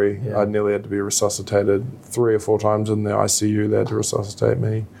my injury, I nearly had to be resuscitated 3 or 4 times in the ICU. They had to resuscitate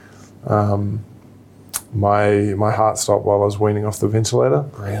me. My heart stopped while I was weaning off the ventilator.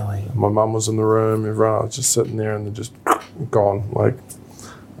 Really? My mum was in the room. Everyone, I was just sitting there and they're just gone. Like,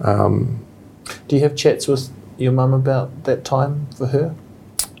 do you have chats with your mum about that time for her?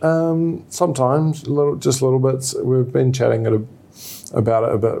 Sometimes, little bits. We've been chatting about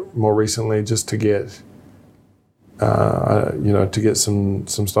it a bit more recently, just to get, to get some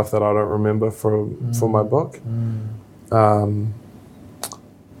stuff that I don't remember for my book.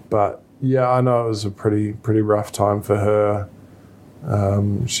 But yeah, I know it was a pretty rough time for her.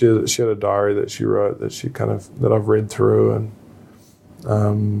 She had a diary that she wrote that I've read through, and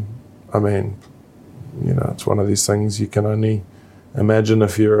I mean, you know, it's one of these things you can only imagine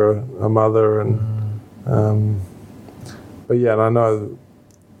if you're a mother, and but yeah, and I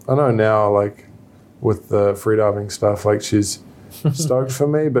know now, like with the freediving stuff, like she's stoked for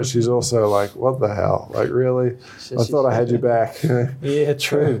me, but she's also like, what the hell? Like, really? I thought I had you back. Yeah,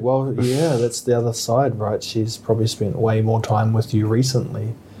 true. Well, yeah, that's the other side, right? She's probably spent way more time with you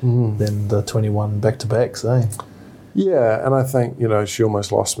recently than the 21 back-to-backs, eh? Yeah, and I think, you know, she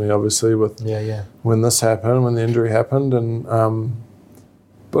almost lost me, obviously, with when this happened, when the injury happened, and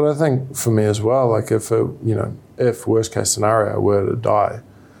but I think for me as well, like if worst case scenario I were to die,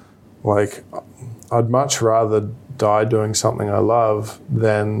 like I'd much rather die doing something I love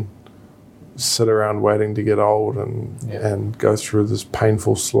than sit around waiting to get old and go through this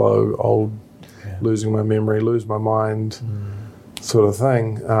painful, slow, losing my memory, lose my mind sort of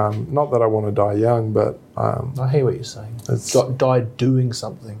thing. Not that I want to die young, but I hear what you're saying. Die doing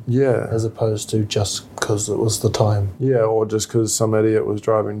something, as opposed to just because it was the time. Yeah, or just because some idiot was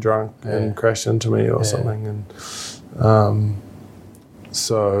driving drunk and crashed into me or something. And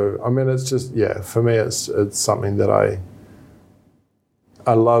so I mean, it's just for me, it's something that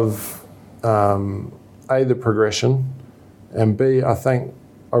I love. A, the progression, and B, I think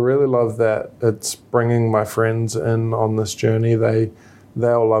I really love that it's bringing my friends in on this journey. They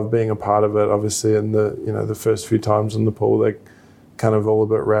all love being a part of it. Obviously, in the first few times in the pool, they're kind of all a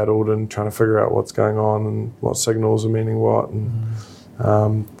bit rattled and trying to figure out what's going on and what signals are meaning what.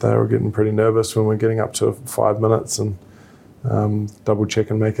 And they were getting pretty nervous when we're getting up to 5 minutes and double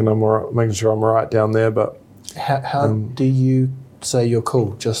checking, making sure I'm all right down there. But how do you say you're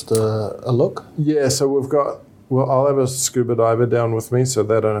cool? Just a look? Yeah. So we've got. Well, I'll have a scuba diver down with me, so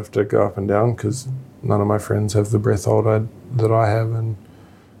they don't have to go up and down because none of my friends have the breath hold that I have, and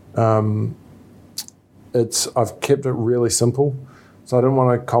I've kept it really simple. So I didn't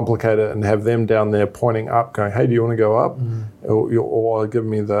want to complicate it and have them down there pointing up, going, "Hey, do you want to go up?" Or give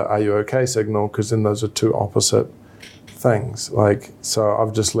me the "Are you okay?" signal, because then those are two opposite things. Like, so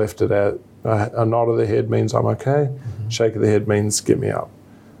I've just left it at a nod of the head means I'm okay, shake of the head means get me up.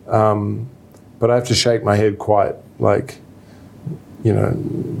 But I have to shake my head quite, like,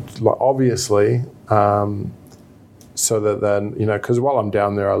 obviously, so that then, because while I'm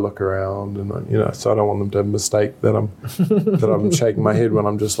down there, I look around and, so I don't want them to mistake that I'm shaking my head when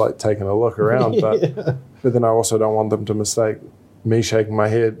I'm just like taking a look around. But then I also don't want them to mistake me shaking my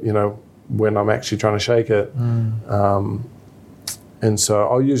head, when I'm actually trying to shake it. And so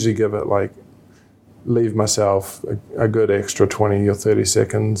I'll usually give it like, leave myself a good extra 20 or 30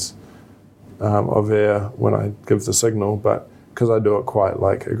 seconds of air when I give the signal, but because I do it quite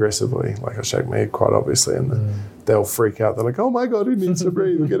like aggressively, like I shake my head quite obviously, and they'll freak out. They're like, "Oh my God, he needs to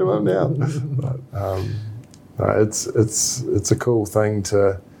breathe. Get him up now." But it's a cool thing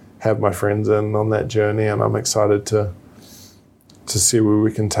to have my friends in on that journey, and I'm excited to see where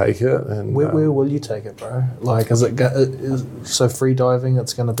we can take it. And where will you take it, bro? Like, so free diving?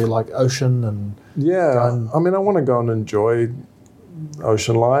 It's going to be like ocean and I mean, I want to go and enjoy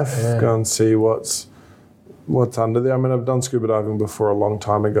ocean life. Go and see what's under there. I mean, I've done scuba diving before a long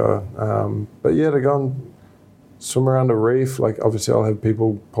time ago, but to go and swim around a reef. Like, obviously, I'll have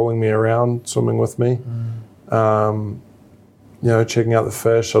people pulling me around, swimming with me. Checking out the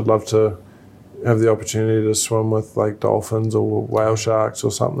fish. I'd love to have the opportunity to swim with like dolphins or whale sharks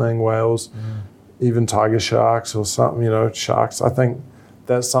or something, whales, even tiger sharks or something, sharks. I think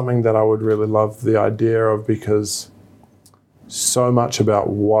that's something that I would really love the idea of, because so much about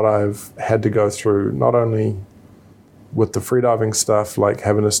what I've had to go through, not only with the freediving stuff, like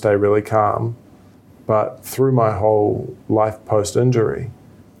having to stay really calm, but through my whole life post-injury,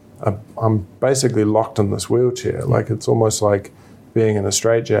 I'm basically locked in this wheelchair. Like, it's almost like being in a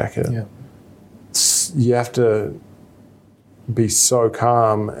straitjacket. Yeah. You have to be so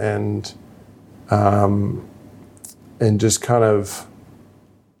calm and just kind of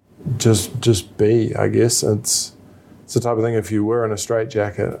just be, I guess. It's the type of thing, if you were in a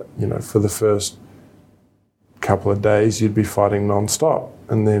straitjacket, for the first couple of days, you'd be fighting non-stop,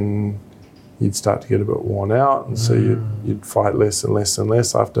 and then you'd start to get a bit worn out, and so you'd fight less and less and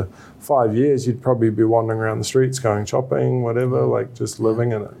less. After 5 years, you'd probably be wandering around the streets, going shopping, whatever, like just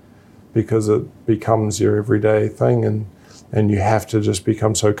living in it, because it becomes your everyday thing, and you have to just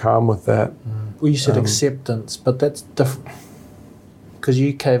become so calm with that. Well, you said acceptance, but that's different, because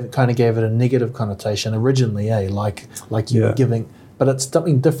you kind of gave it a negative connotation originally, like you were giving, but it's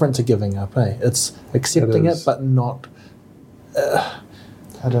something different to giving up, It's accepting it, but not...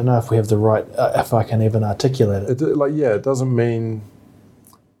 I don't know if we have the right, if I can even articulate it. It doesn't mean,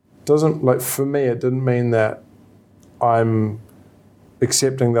 for me, it didn't mean that I'm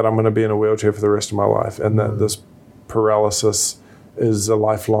accepting that I'm going to be in a wheelchair for the rest of my life, and that this paralysis is a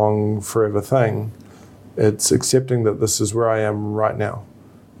lifelong, forever thing. It's accepting that this is where I am right now.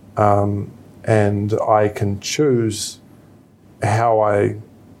 And I can choose how I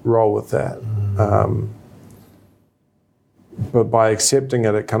roll with that. But by accepting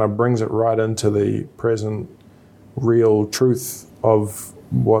it, it kind of brings it right into the present, real truth of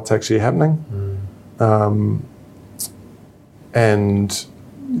what's actually happening. And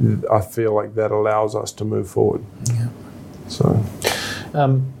I feel like that allows us to move forward. Yeah. So,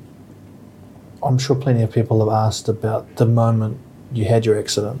 I'm sure plenty of people have asked about the moment you had your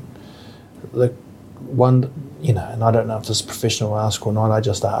accident. The one, and I don't know if this is professional ask or not. I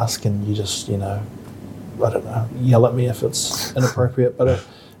just ask, and you just, I don't know, yell at me if it's inappropriate, but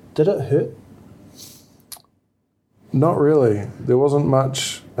did it hurt? Not really. There wasn't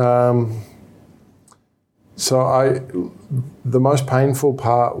much. The most painful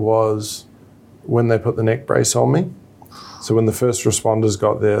part was when they put the neck brace on me. So when the first responders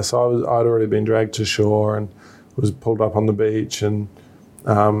got there, so I'd already been dragged to shore and was pulled up on the beach, and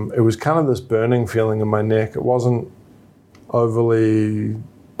it was kind of this burning feeling in my neck. It wasn't overly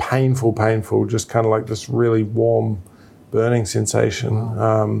painful, just kind of like this really warm burning sensation.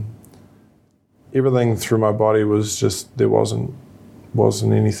 Wow. Everything through my body was just, there wasn't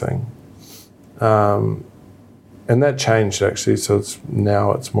anything. And that changed actually, so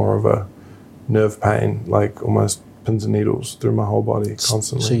now it's more of a nerve pain, like almost pins and needles through my whole body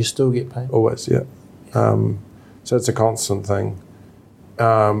constantly. So you still get pain? Always, yeah. So it's a constant thing.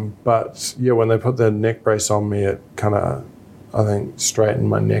 But yeah, when they put the neck brace on me, it kind of, I think, straightened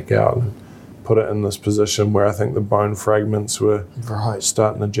my neck out and put it in this position where I think the bone fragments were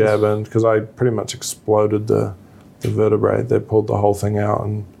starting to jab in, because I pretty much exploded the vertebrae. They pulled the whole thing out.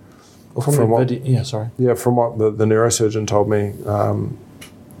 And from what the neurosurgeon told me,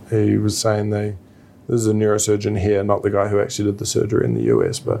 he was saying this is a neurosurgeon here, not the guy who actually did the surgery in the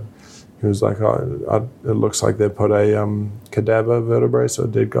US, but he was like, it looks like they put a cadaver vertebrae, so a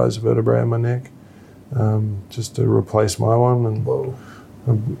dead guy's vertebrae in my neck, just to replace my one,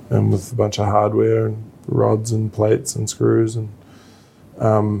 and with a bunch of hardware and rods and plates and screws, and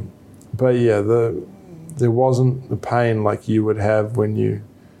but yeah, there wasn't the pain like you would have when you,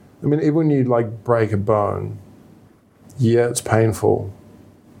 even when you like break a bone, yeah, it's painful,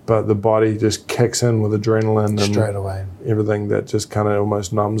 but the body just kicks in with adrenaline straight away, everything that just kind of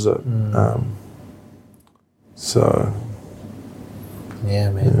almost numbs it. So Yeah,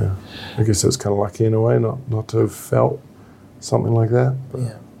 man. Yeah. I guess I was kind of lucky in a way not to have felt something like that. But.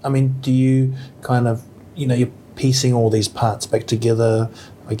 Yeah. I mean, do you kind of, you're piecing all these parts back together.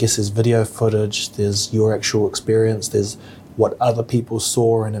 I guess there's video footage, there's your actual experience, there's what other people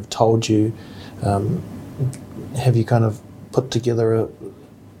saw and have told you. Have you kind of put together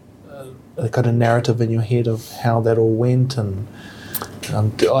a kind of narrative in your head of how that all went? And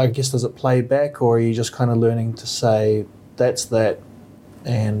I guess, does it play back, or are you just kind of learning to say, that's that,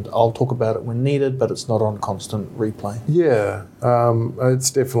 and I'll talk about it when needed, but it's not on constant replay? Yeah,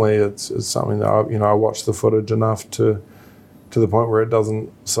 it's definitely it's something that I watch the footage enough to the point where it doesn't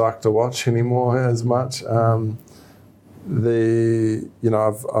suck to watch anymore as much. I've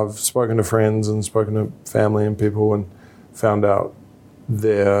spoken to friends and spoken to family and people and found out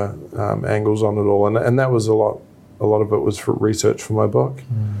their angles on it all, and that was a lot of it was for research for my book.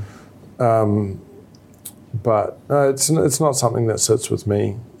 But it's not something that sits with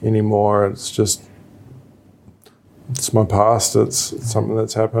me anymore. It's my past. It's something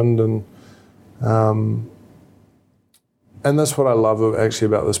that's happened, and that's what I love actually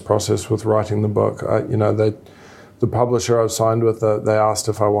about this process with writing the book. The publisher I've signed with, they asked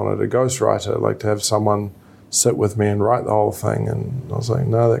if I wanted a ghostwriter, like to have someone sit with me and write the whole thing, and I was like,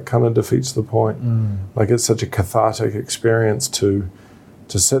 no, that kind of defeats the point. Like, it's such a cathartic experience to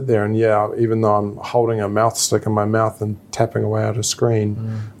sit there, and even though I'm holding a mouth stick in my mouth and tapping away at a screen,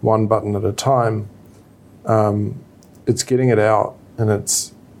 one button at a time, it's getting it out, and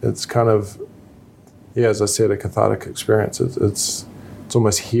it's kind of, as I said, a cathartic experience. It's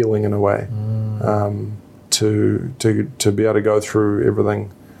almost healing in a way, to be able to go through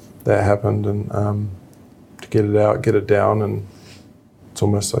everything that happened and to get it out, get it down, and it's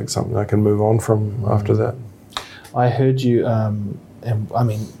almost like something I can move on from after that. I heard you, and I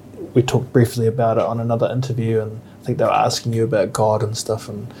mean, we talked briefly about it on another interview, and I think they were asking you about God and stuff,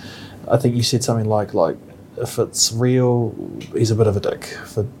 and I think you said something like if it's real, he's a bit of a dick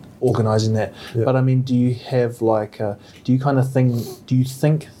for organising that. Yeah. But I mean, do you have do you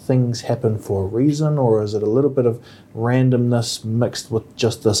think things happen for a reason, or is it a little bit of randomness mixed with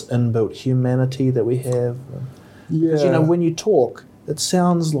just this inbuilt humanity that we have? Because, when you talk, it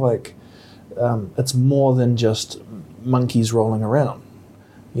sounds like it's more than just monkeys rolling around.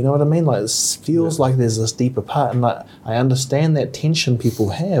 You know what I mean? Like, it feels like there's this deeper part, and I understand that tension people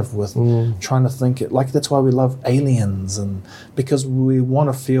have with trying to think it. Like, that's why we love Aliens, and because we want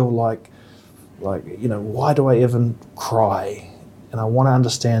to feel like why do I even cry? And I want to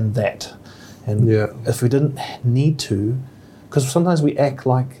understand that. And if we didn't need to, because sometimes we act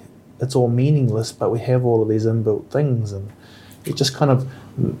like it's all meaningless, but we have all of these inbuilt things, and it just kind of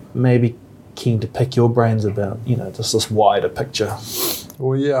maybe keen to pick your brains about just this wider picture.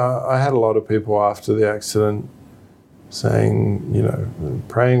 Well, I had a lot of people after the accident saying,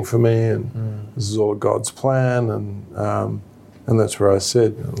 praying for me, and this is all God's plan, and that's where I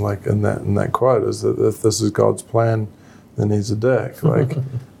said, like in that quote, is that if this is God's plan, then he's a dick. Like,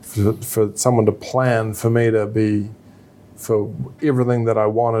 for someone to plan for me to be, for everything that I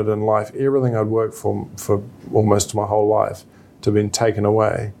wanted in life, everything I'd worked for almost my whole life, to be taken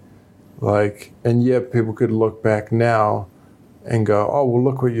away. Like, and people could look back now and go, oh, well,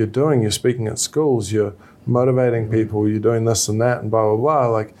 look what you're doing. You're speaking at schools, you're motivating people, you're doing this and that, and blah, blah, blah.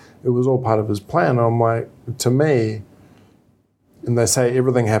 Like, it was all part of his plan. I'm like, to me, and they say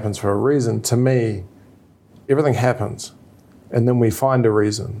everything happens for a reason. To me, everything happens, and then we find a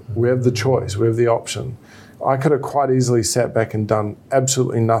reason. We have the choice, we have the option. I could have quite easily sat back and done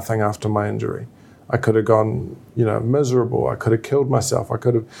absolutely nothing after my injury. I could have gone, miserable. I could have killed myself. I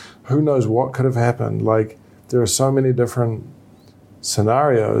could have, who knows what could have happened. Like, there are so many different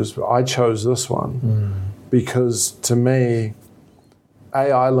scenarios. I chose this one because, to me,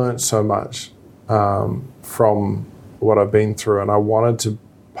 I learned so much from what I've been through, and I wanted to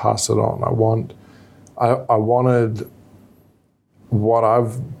pass it on. I wanted what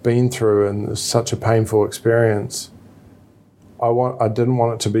I've been through, and it's such a painful experience. I didn't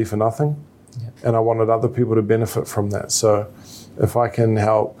want it to be for nothing, and I wanted other people to benefit from that. So if I can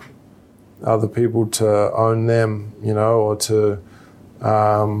help other people to own them, or to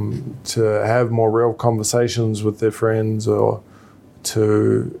have more real conversations with their friends, or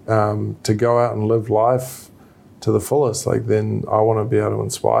to go out and live life to the fullest, like, then I want to be able to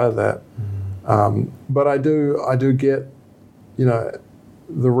inspire that. But I do get, the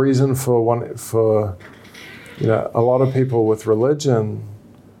reason for a lot of people with religion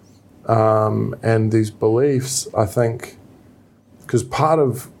and these beliefs, I think, because part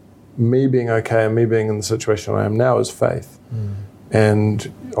of me being okay and me being in the situation I am now is faith.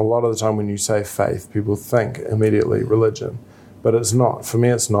 And a lot of the time when you say faith, people think immediately religion. but it's not. For me,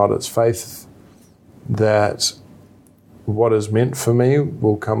 it's not. It's faith that what is meant for me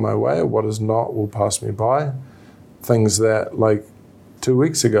will come my way, what is not will pass me by. Things that, like 2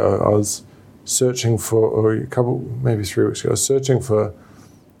 weeks ago, I was searching for, or maybe 3 weeks ago, I was searching for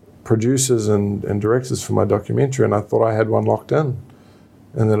producers and directors for my documentary, and I thought I had one locked in,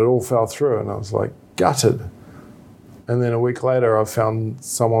 and then it all fell through, and I was like gutted. And then a week later, I found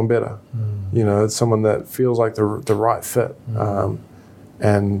someone better. You know, it's someone that feels like the right fit,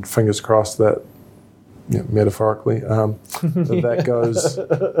 and fingers crossed that, metaphorically, that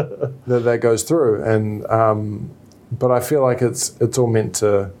goes through. And but I feel like it's all meant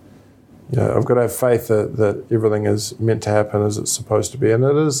to. I've got to have faith that everything is meant to happen as it's supposed to be, and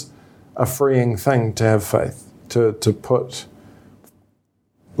it is a freeing thing to have faith. To put,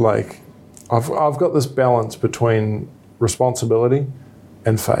 like, I've got this balance between responsibility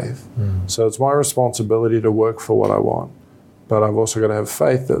and faith. So it's my responsibility to work for what I want, but I've also got to have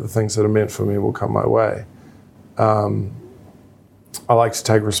faith that the things that are meant for me will come my way. I like to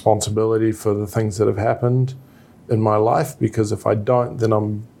take responsibility for the things that have happened in my life, because if I don't, then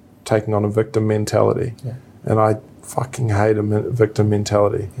I'm taking on a victim mentality. Yeah. And I fucking hate a victim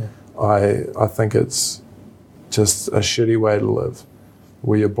mentality. Yeah. I think it's just a shitty way to live,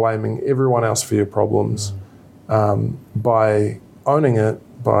 where you're blaming everyone else for your problems. By owning it,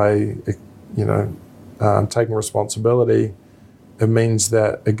 by taking responsibility, it means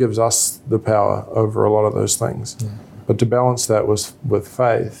that it gives us the power over a lot of those things. Yeah. But to balance that with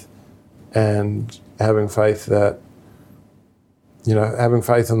faith, and having faith that, having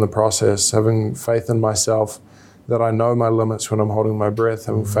faith in the process, having faith in myself, that I know my limits when I'm holding my breath,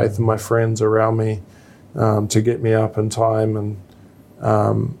 having faith in my friends around me to get me up in time, and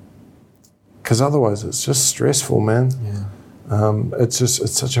because otherwise it's just stressful, man. Yeah. It's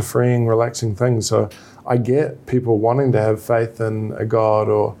such a freeing, relaxing thing. So I get people wanting to have faith in a God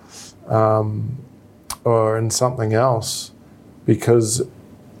or in something else, because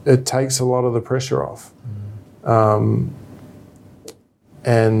it takes a lot of the pressure off.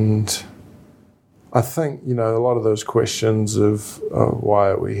 And I think, a lot of those questions of why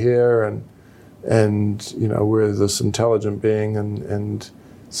are we here, and we're this intelligent being, and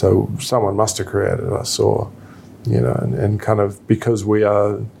so someone must have created us, or, and kind of, because we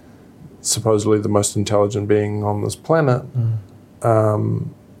are supposedly the most intelligent being on this planet,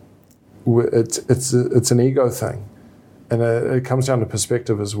 it's an ego thing. And it comes down to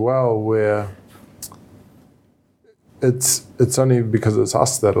perspective as well, where it's only because it's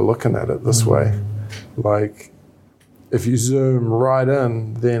us that are looking at it this way. Like, if you zoom right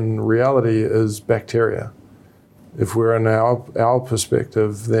in, then reality is bacteria. If we're in our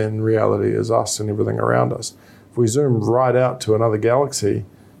perspective, then reality is us and everything around us. If we zoom right out to another galaxy,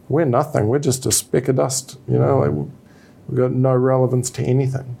 we're nothing. We're just a speck of dust. Like, we've got no relevance to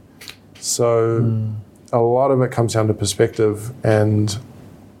anything. So a lot of it comes down to perspective, and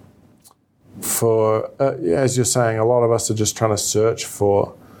for as you're saying, a lot of us are just trying to search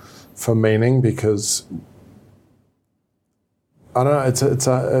for meaning, because I don't know,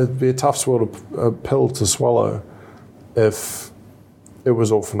 it'd be a tough pill to swallow if it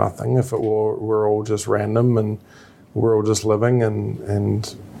was all for nothing, if we're all just random and we're all just living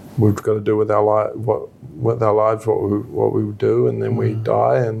and we've got to do with our lives what we would do, and then we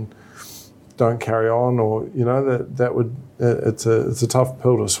die and don't carry on, or that would it's a tough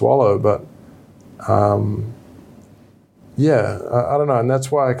pill to swallow, but I don't know, and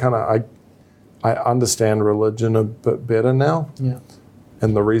that's why I understand religion a bit better now,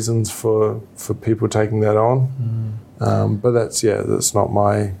 and the reasons for people taking that on. But that's not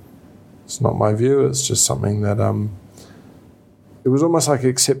my view. It's just something that it was almost like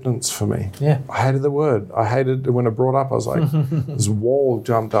acceptance for me. Yeah, I hated the word. I hated when it brought up. I was like, this wall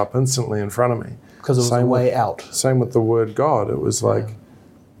jumped up instantly in front of me, because it was a way out. Same with the word God. It was like,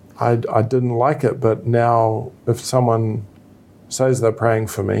 I didn't like it, but now if someone says they're praying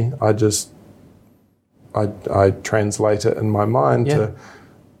for me, I translate it in my mind to,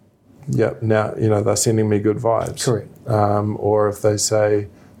 now they're sending me good vibes. Correct. Or if they say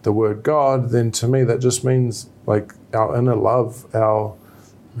the word God, then to me that just means like our inner love, our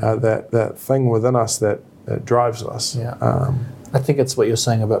that thing within us that drives us. Yeah. I think it's what you're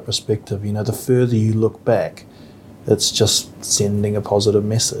saying about perspective. The further you look back, it's just sending a positive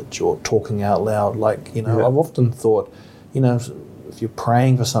message or talking out loud. Like, I've often thought, if you're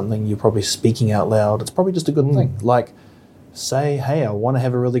praying for something, you're probably speaking out loud. It's probably just a good thing. Like, say, hey, I want to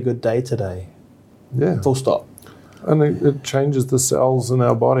have a really good day today. Yeah. Full stop. And it changes the cells in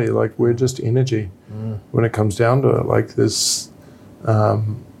our body. Like, we're just energy when it comes down to it. Like, this,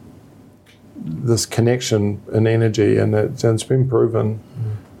 this connection in energy, and it's been proven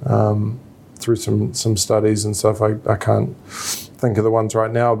through some studies and stuff. I can't think of the ones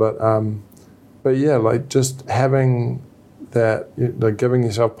right now, but yeah, like just having that, like giving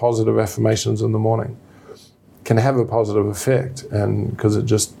yourself positive affirmations in the morning can have a positive effect, and because it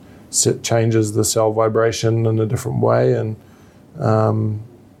just changes the cell vibration in a different way, and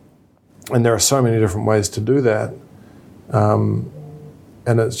there are so many different ways to do that, and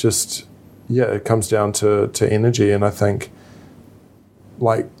it's just, yeah, it comes down to energy. And I think,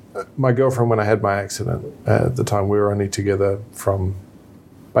 like, my girlfriend, when I had my accident at the time, we were only together from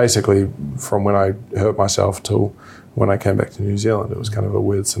when I hurt myself till when I came back to New Zealand. It was kind of a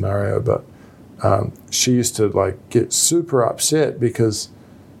weird scenario, but she used to like get super upset because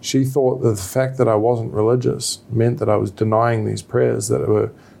she thought that the fact that I wasn't religious meant that I was denying these prayers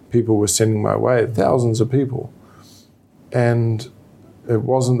that people were sending my way, thousands of people. And it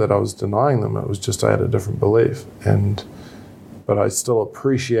wasn't that I was denying them, it was just I had a different belief. But I still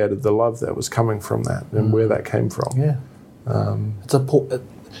appreciated the love that was coming from that and where that came from. Yeah. I'm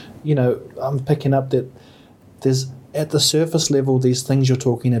picking up that there's, at the surface level, these things you're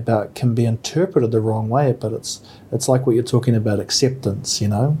talking about can be interpreted the wrong way, but it's like what you're talking about, acceptance,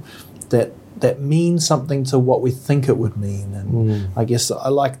 that means something to what we think it would mean. And I guess I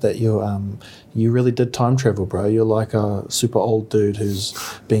like that you really did time travel, bro. You're like a super old dude who's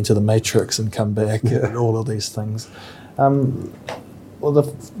been to the Matrix and come back and all of these things. Well, the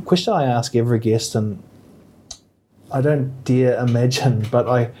question I ask every guest, and I don't dare imagine, but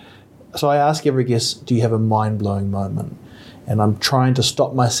I ask every guest, do you have a mind-blowing moment? And I'm trying to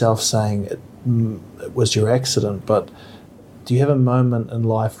stop myself saying it was your accident, but do you have a moment in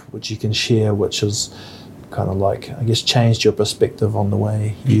life which you can share which has kind of like, I guess, changed your perspective on the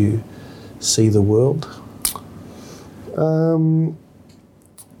way you see the world? I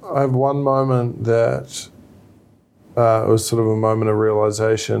have one moment that it was sort of a moment of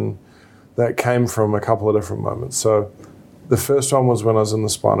realization that came from a couple of different moments. So the first one was when I was in the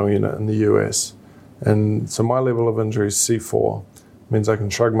spinal unit in the US. And so my level of injury is C4. It means I can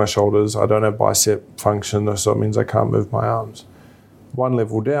shrug my shoulders. I don't have bicep function, so it means I can't move my arms. One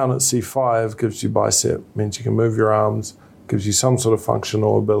level down at C5 gives you bicep, means you can move your arms, gives you some sort of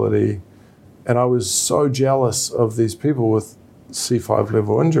functional ability. And I was so jealous of these people with C5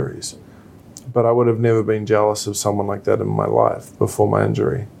 level injuries. But I would have never been jealous of someone like that in my life before my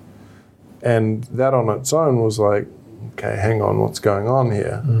injury. And that on its own was like, okay, hang on, what's going on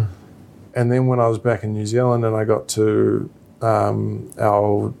here? And then when I was back in New Zealand and I got to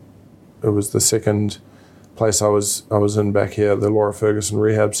it was the second place I was in back here, the Laura Ferguson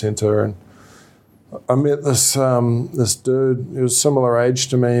Rehab Centre, and I met this dude. He was similar age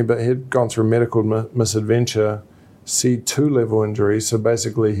to me, but he'd gone through medical misadventure, C2 level injury. So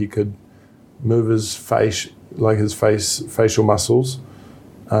basically, he could move his facial muscles.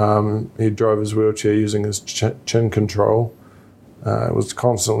 He drove his wheelchair using his chin control. Was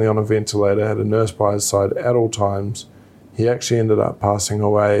constantly on a ventilator, had a nurse by his side at all times. He actually ended up passing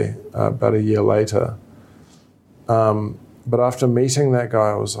away about a year later. But after meeting that guy,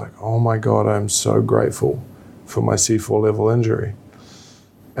 I was like, oh my God, I'm so grateful for my C4 level injury.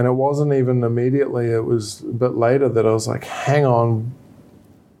 And it wasn't even immediately, it was a bit later that I was like, hang on,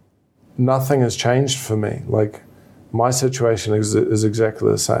 nothing has changed for me. Like, my situation is exactly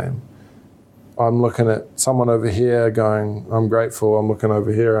the same. I'm looking at someone over here going, I'm grateful. I'm looking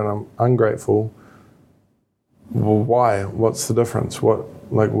over here and I'm ungrateful. Well, why? What's the difference?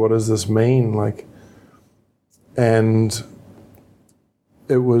 What does this mean? And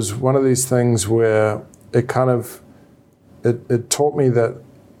it was one of these things where it kind of, it taught me that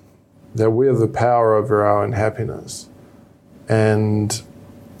we have the power over our own happiness. And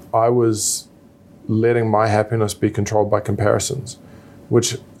I was letting my happiness be controlled by comparisons,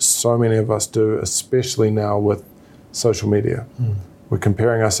 which so many of us do, especially now with social media. We're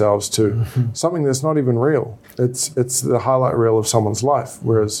comparing ourselves to something that's not even real. It's the highlight reel of someone's life.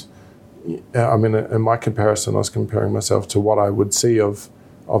 Whereas, I mean, in my comparison, I was comparing myself to what I would see of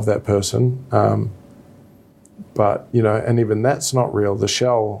that person. But, and even that's not real.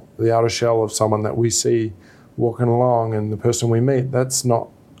 The outer shell of someone that we see walking along and the person we meet, that's not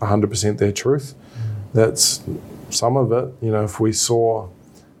 100% their truth. That's some of it. If we saw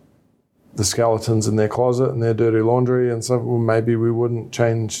the skeletons in their closet and their dirty laundry and stuff, well, maybe we wouldn't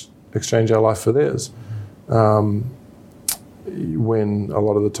exchange our life for theirs. When a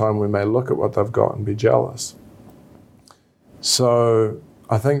lot of the time we may look at what they've got and be jealous. So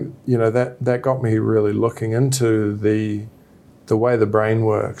I think, that got me really looking into the way the brain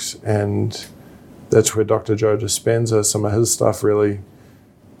works, and that's where Dr. Joe Dispenza, some of his stuff really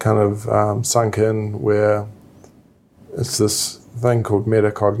kind of sunk in, where it's this thing called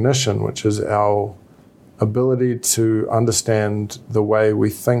metacognition, which is our ability to understand the way we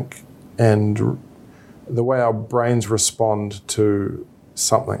think and the way our brains respond to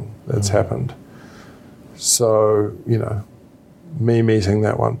something that's happened. So, me meeting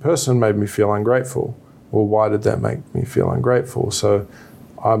that one person made me feel ungrateful. Well, why did that make me feel ungrateful? So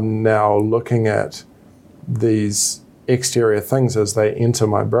I'm now looking at these exterior things as they enter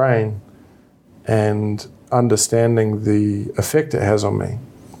my brain and understanding the effect it has on me.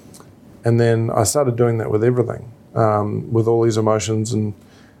 And then I started doing that with everything, with all these emotions and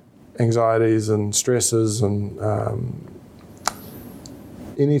anxieties and stresses. And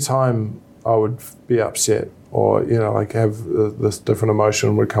anytime I would be upset or, have this different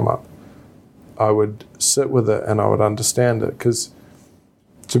emotion would come up, I would sit with it and I would understand it. Because,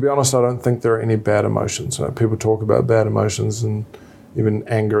 to be honest, I don't think there are any bad emotions. People talk about bad emotions and even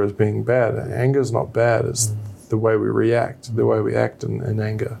anger as being bad. Anger is not bad. It's the way we react, the way we act in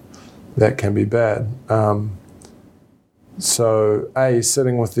anger. That can be bad. So, A,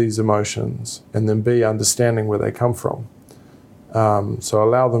 sitting with these emotions, and then B, understanding where they come from. So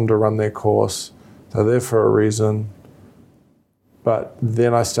allow them to run their course. They're there for a reason. But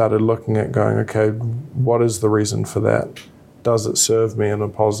then I started looking at going, okay, what is the reason for that? Does it serve me in a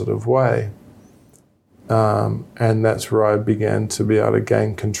positive way? And that's where I began to be able to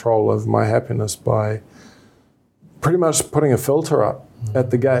gain control of my happiness by pretty much putting a filter up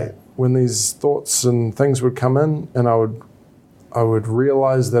at the gate. When these thoughts and things would come in, and I would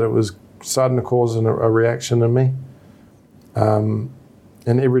realize that it was starting to cause a reaction in me. And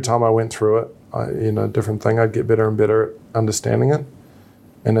every time I went through it, different thing, I'd get better and better at understanding it.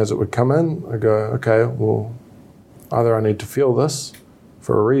 And as it would come in, I go, okay, well, either I need to feel this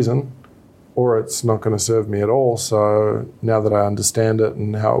for a reason, or it's not going to serve me at all. So now that I understand it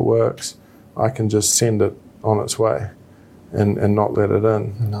and how it works, I can just send it on its way and not let it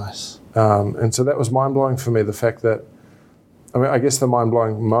in. Nice. And so that was mind-blowing for me, the fact that, I guess the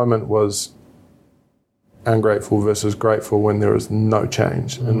mind-blowing moment was ungrateful versus grateful when there was no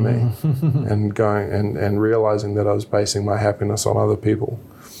change in me, and going and realizing that I was basing my happiness on other people.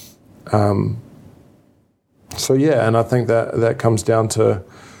 So yeah, and I think that comes down to,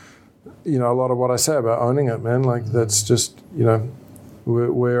 a lot of what I say about owning it, man. Like that's just,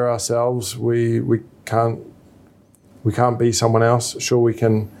 we're ourselves. We can't be someone else. Sure, we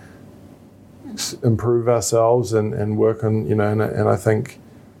can improve ourselves and work on, and I think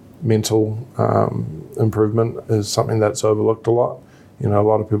mental improvement is something that's overlooked a lot. A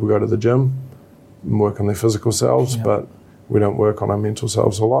lot of people go to the gym and work on their physical selves, but we don't work on our mental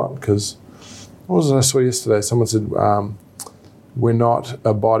selves a lot, because what was it I saw yesterday? Someone said, we're not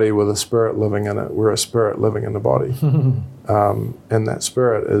a body with a spirit living in it. We're a spirit living in a body. And that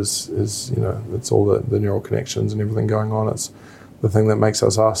spirit is it's all the neural connections and everything going on. It's the thing that makes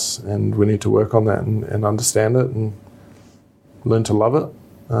us us, and we need to work on that and understand it and learn to love it.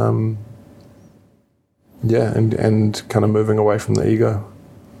 And kind of moving away from the ego.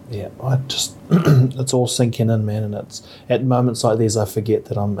 Yeah, I just, it's all sinking in, man. And it's at moments like these, I forget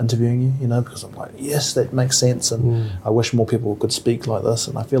that I'm interviewing you, because I'm like, yes, that makes sense. And I wish more people could speak like this.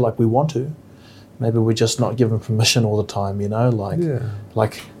 And I feel like we want to. Maybe we're just not given permission all the time,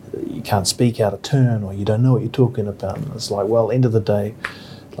 like you can't speak out of turn, or you don't know what you're talking about. And it's like, well, end of the day,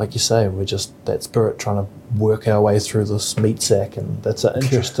 like you say, we're just that spirit trying to work our way through this meat sack. And that's an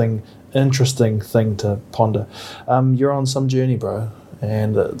interesting thing to ponder. You're on some journey, bro.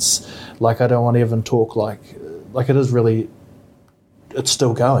 And it's like, I don't want to even talk like it is really, it's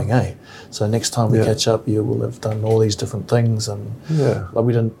still going, eh? So next time we catch up, you will have done all these different things. And like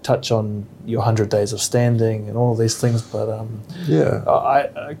we didn't touch on your 100 days of standing and all of these things, but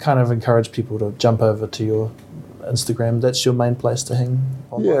I kind of encourage people to jump over to your Instagram. That's your main place to hang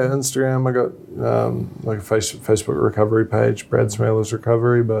online? Yeah, Instagram. I got like a Facebook recovery page, Brad Smaler's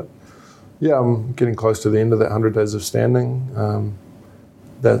Recovery. But yeah, I'm getting close to the end of that 100 days of standing.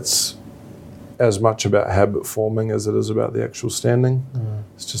 That's as much about habit forming as it is about the actual standing.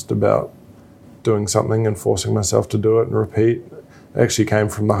 It's just about doing something and forcing myself to do it and repeat. It actually came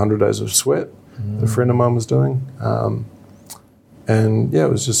from the 100 days of sweat that a friend of mine was doing. And yeah, it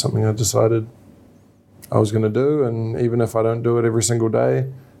was just something I decided I was going to do. And even if I don't do it every single day,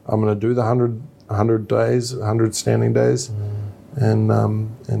 I'm going to do the 100 days, 100 standing days,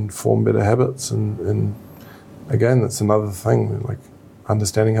 and form better habits. And again, that's another thing, like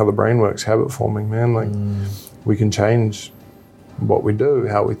understanding how the brain works, habit forming, man. Like we can change what we do,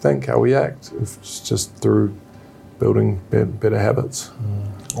 how we think, how we act. It's just through building better habits.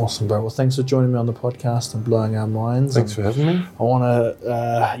 Awesome, bro. Well, thanks for joining me on the podcast and blowing our minds. Thanks for having me. I want to,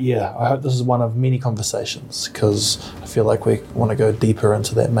 I hope this is one of many conversations, because I feel like we want to go deeper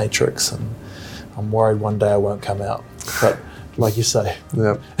into that matrix, and I'm worried one day I won't come out. But like you say.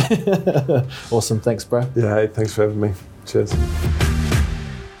 Yeah. Awesome. Thanks, bro. Yeah, hey, thanks for having me. Cheers.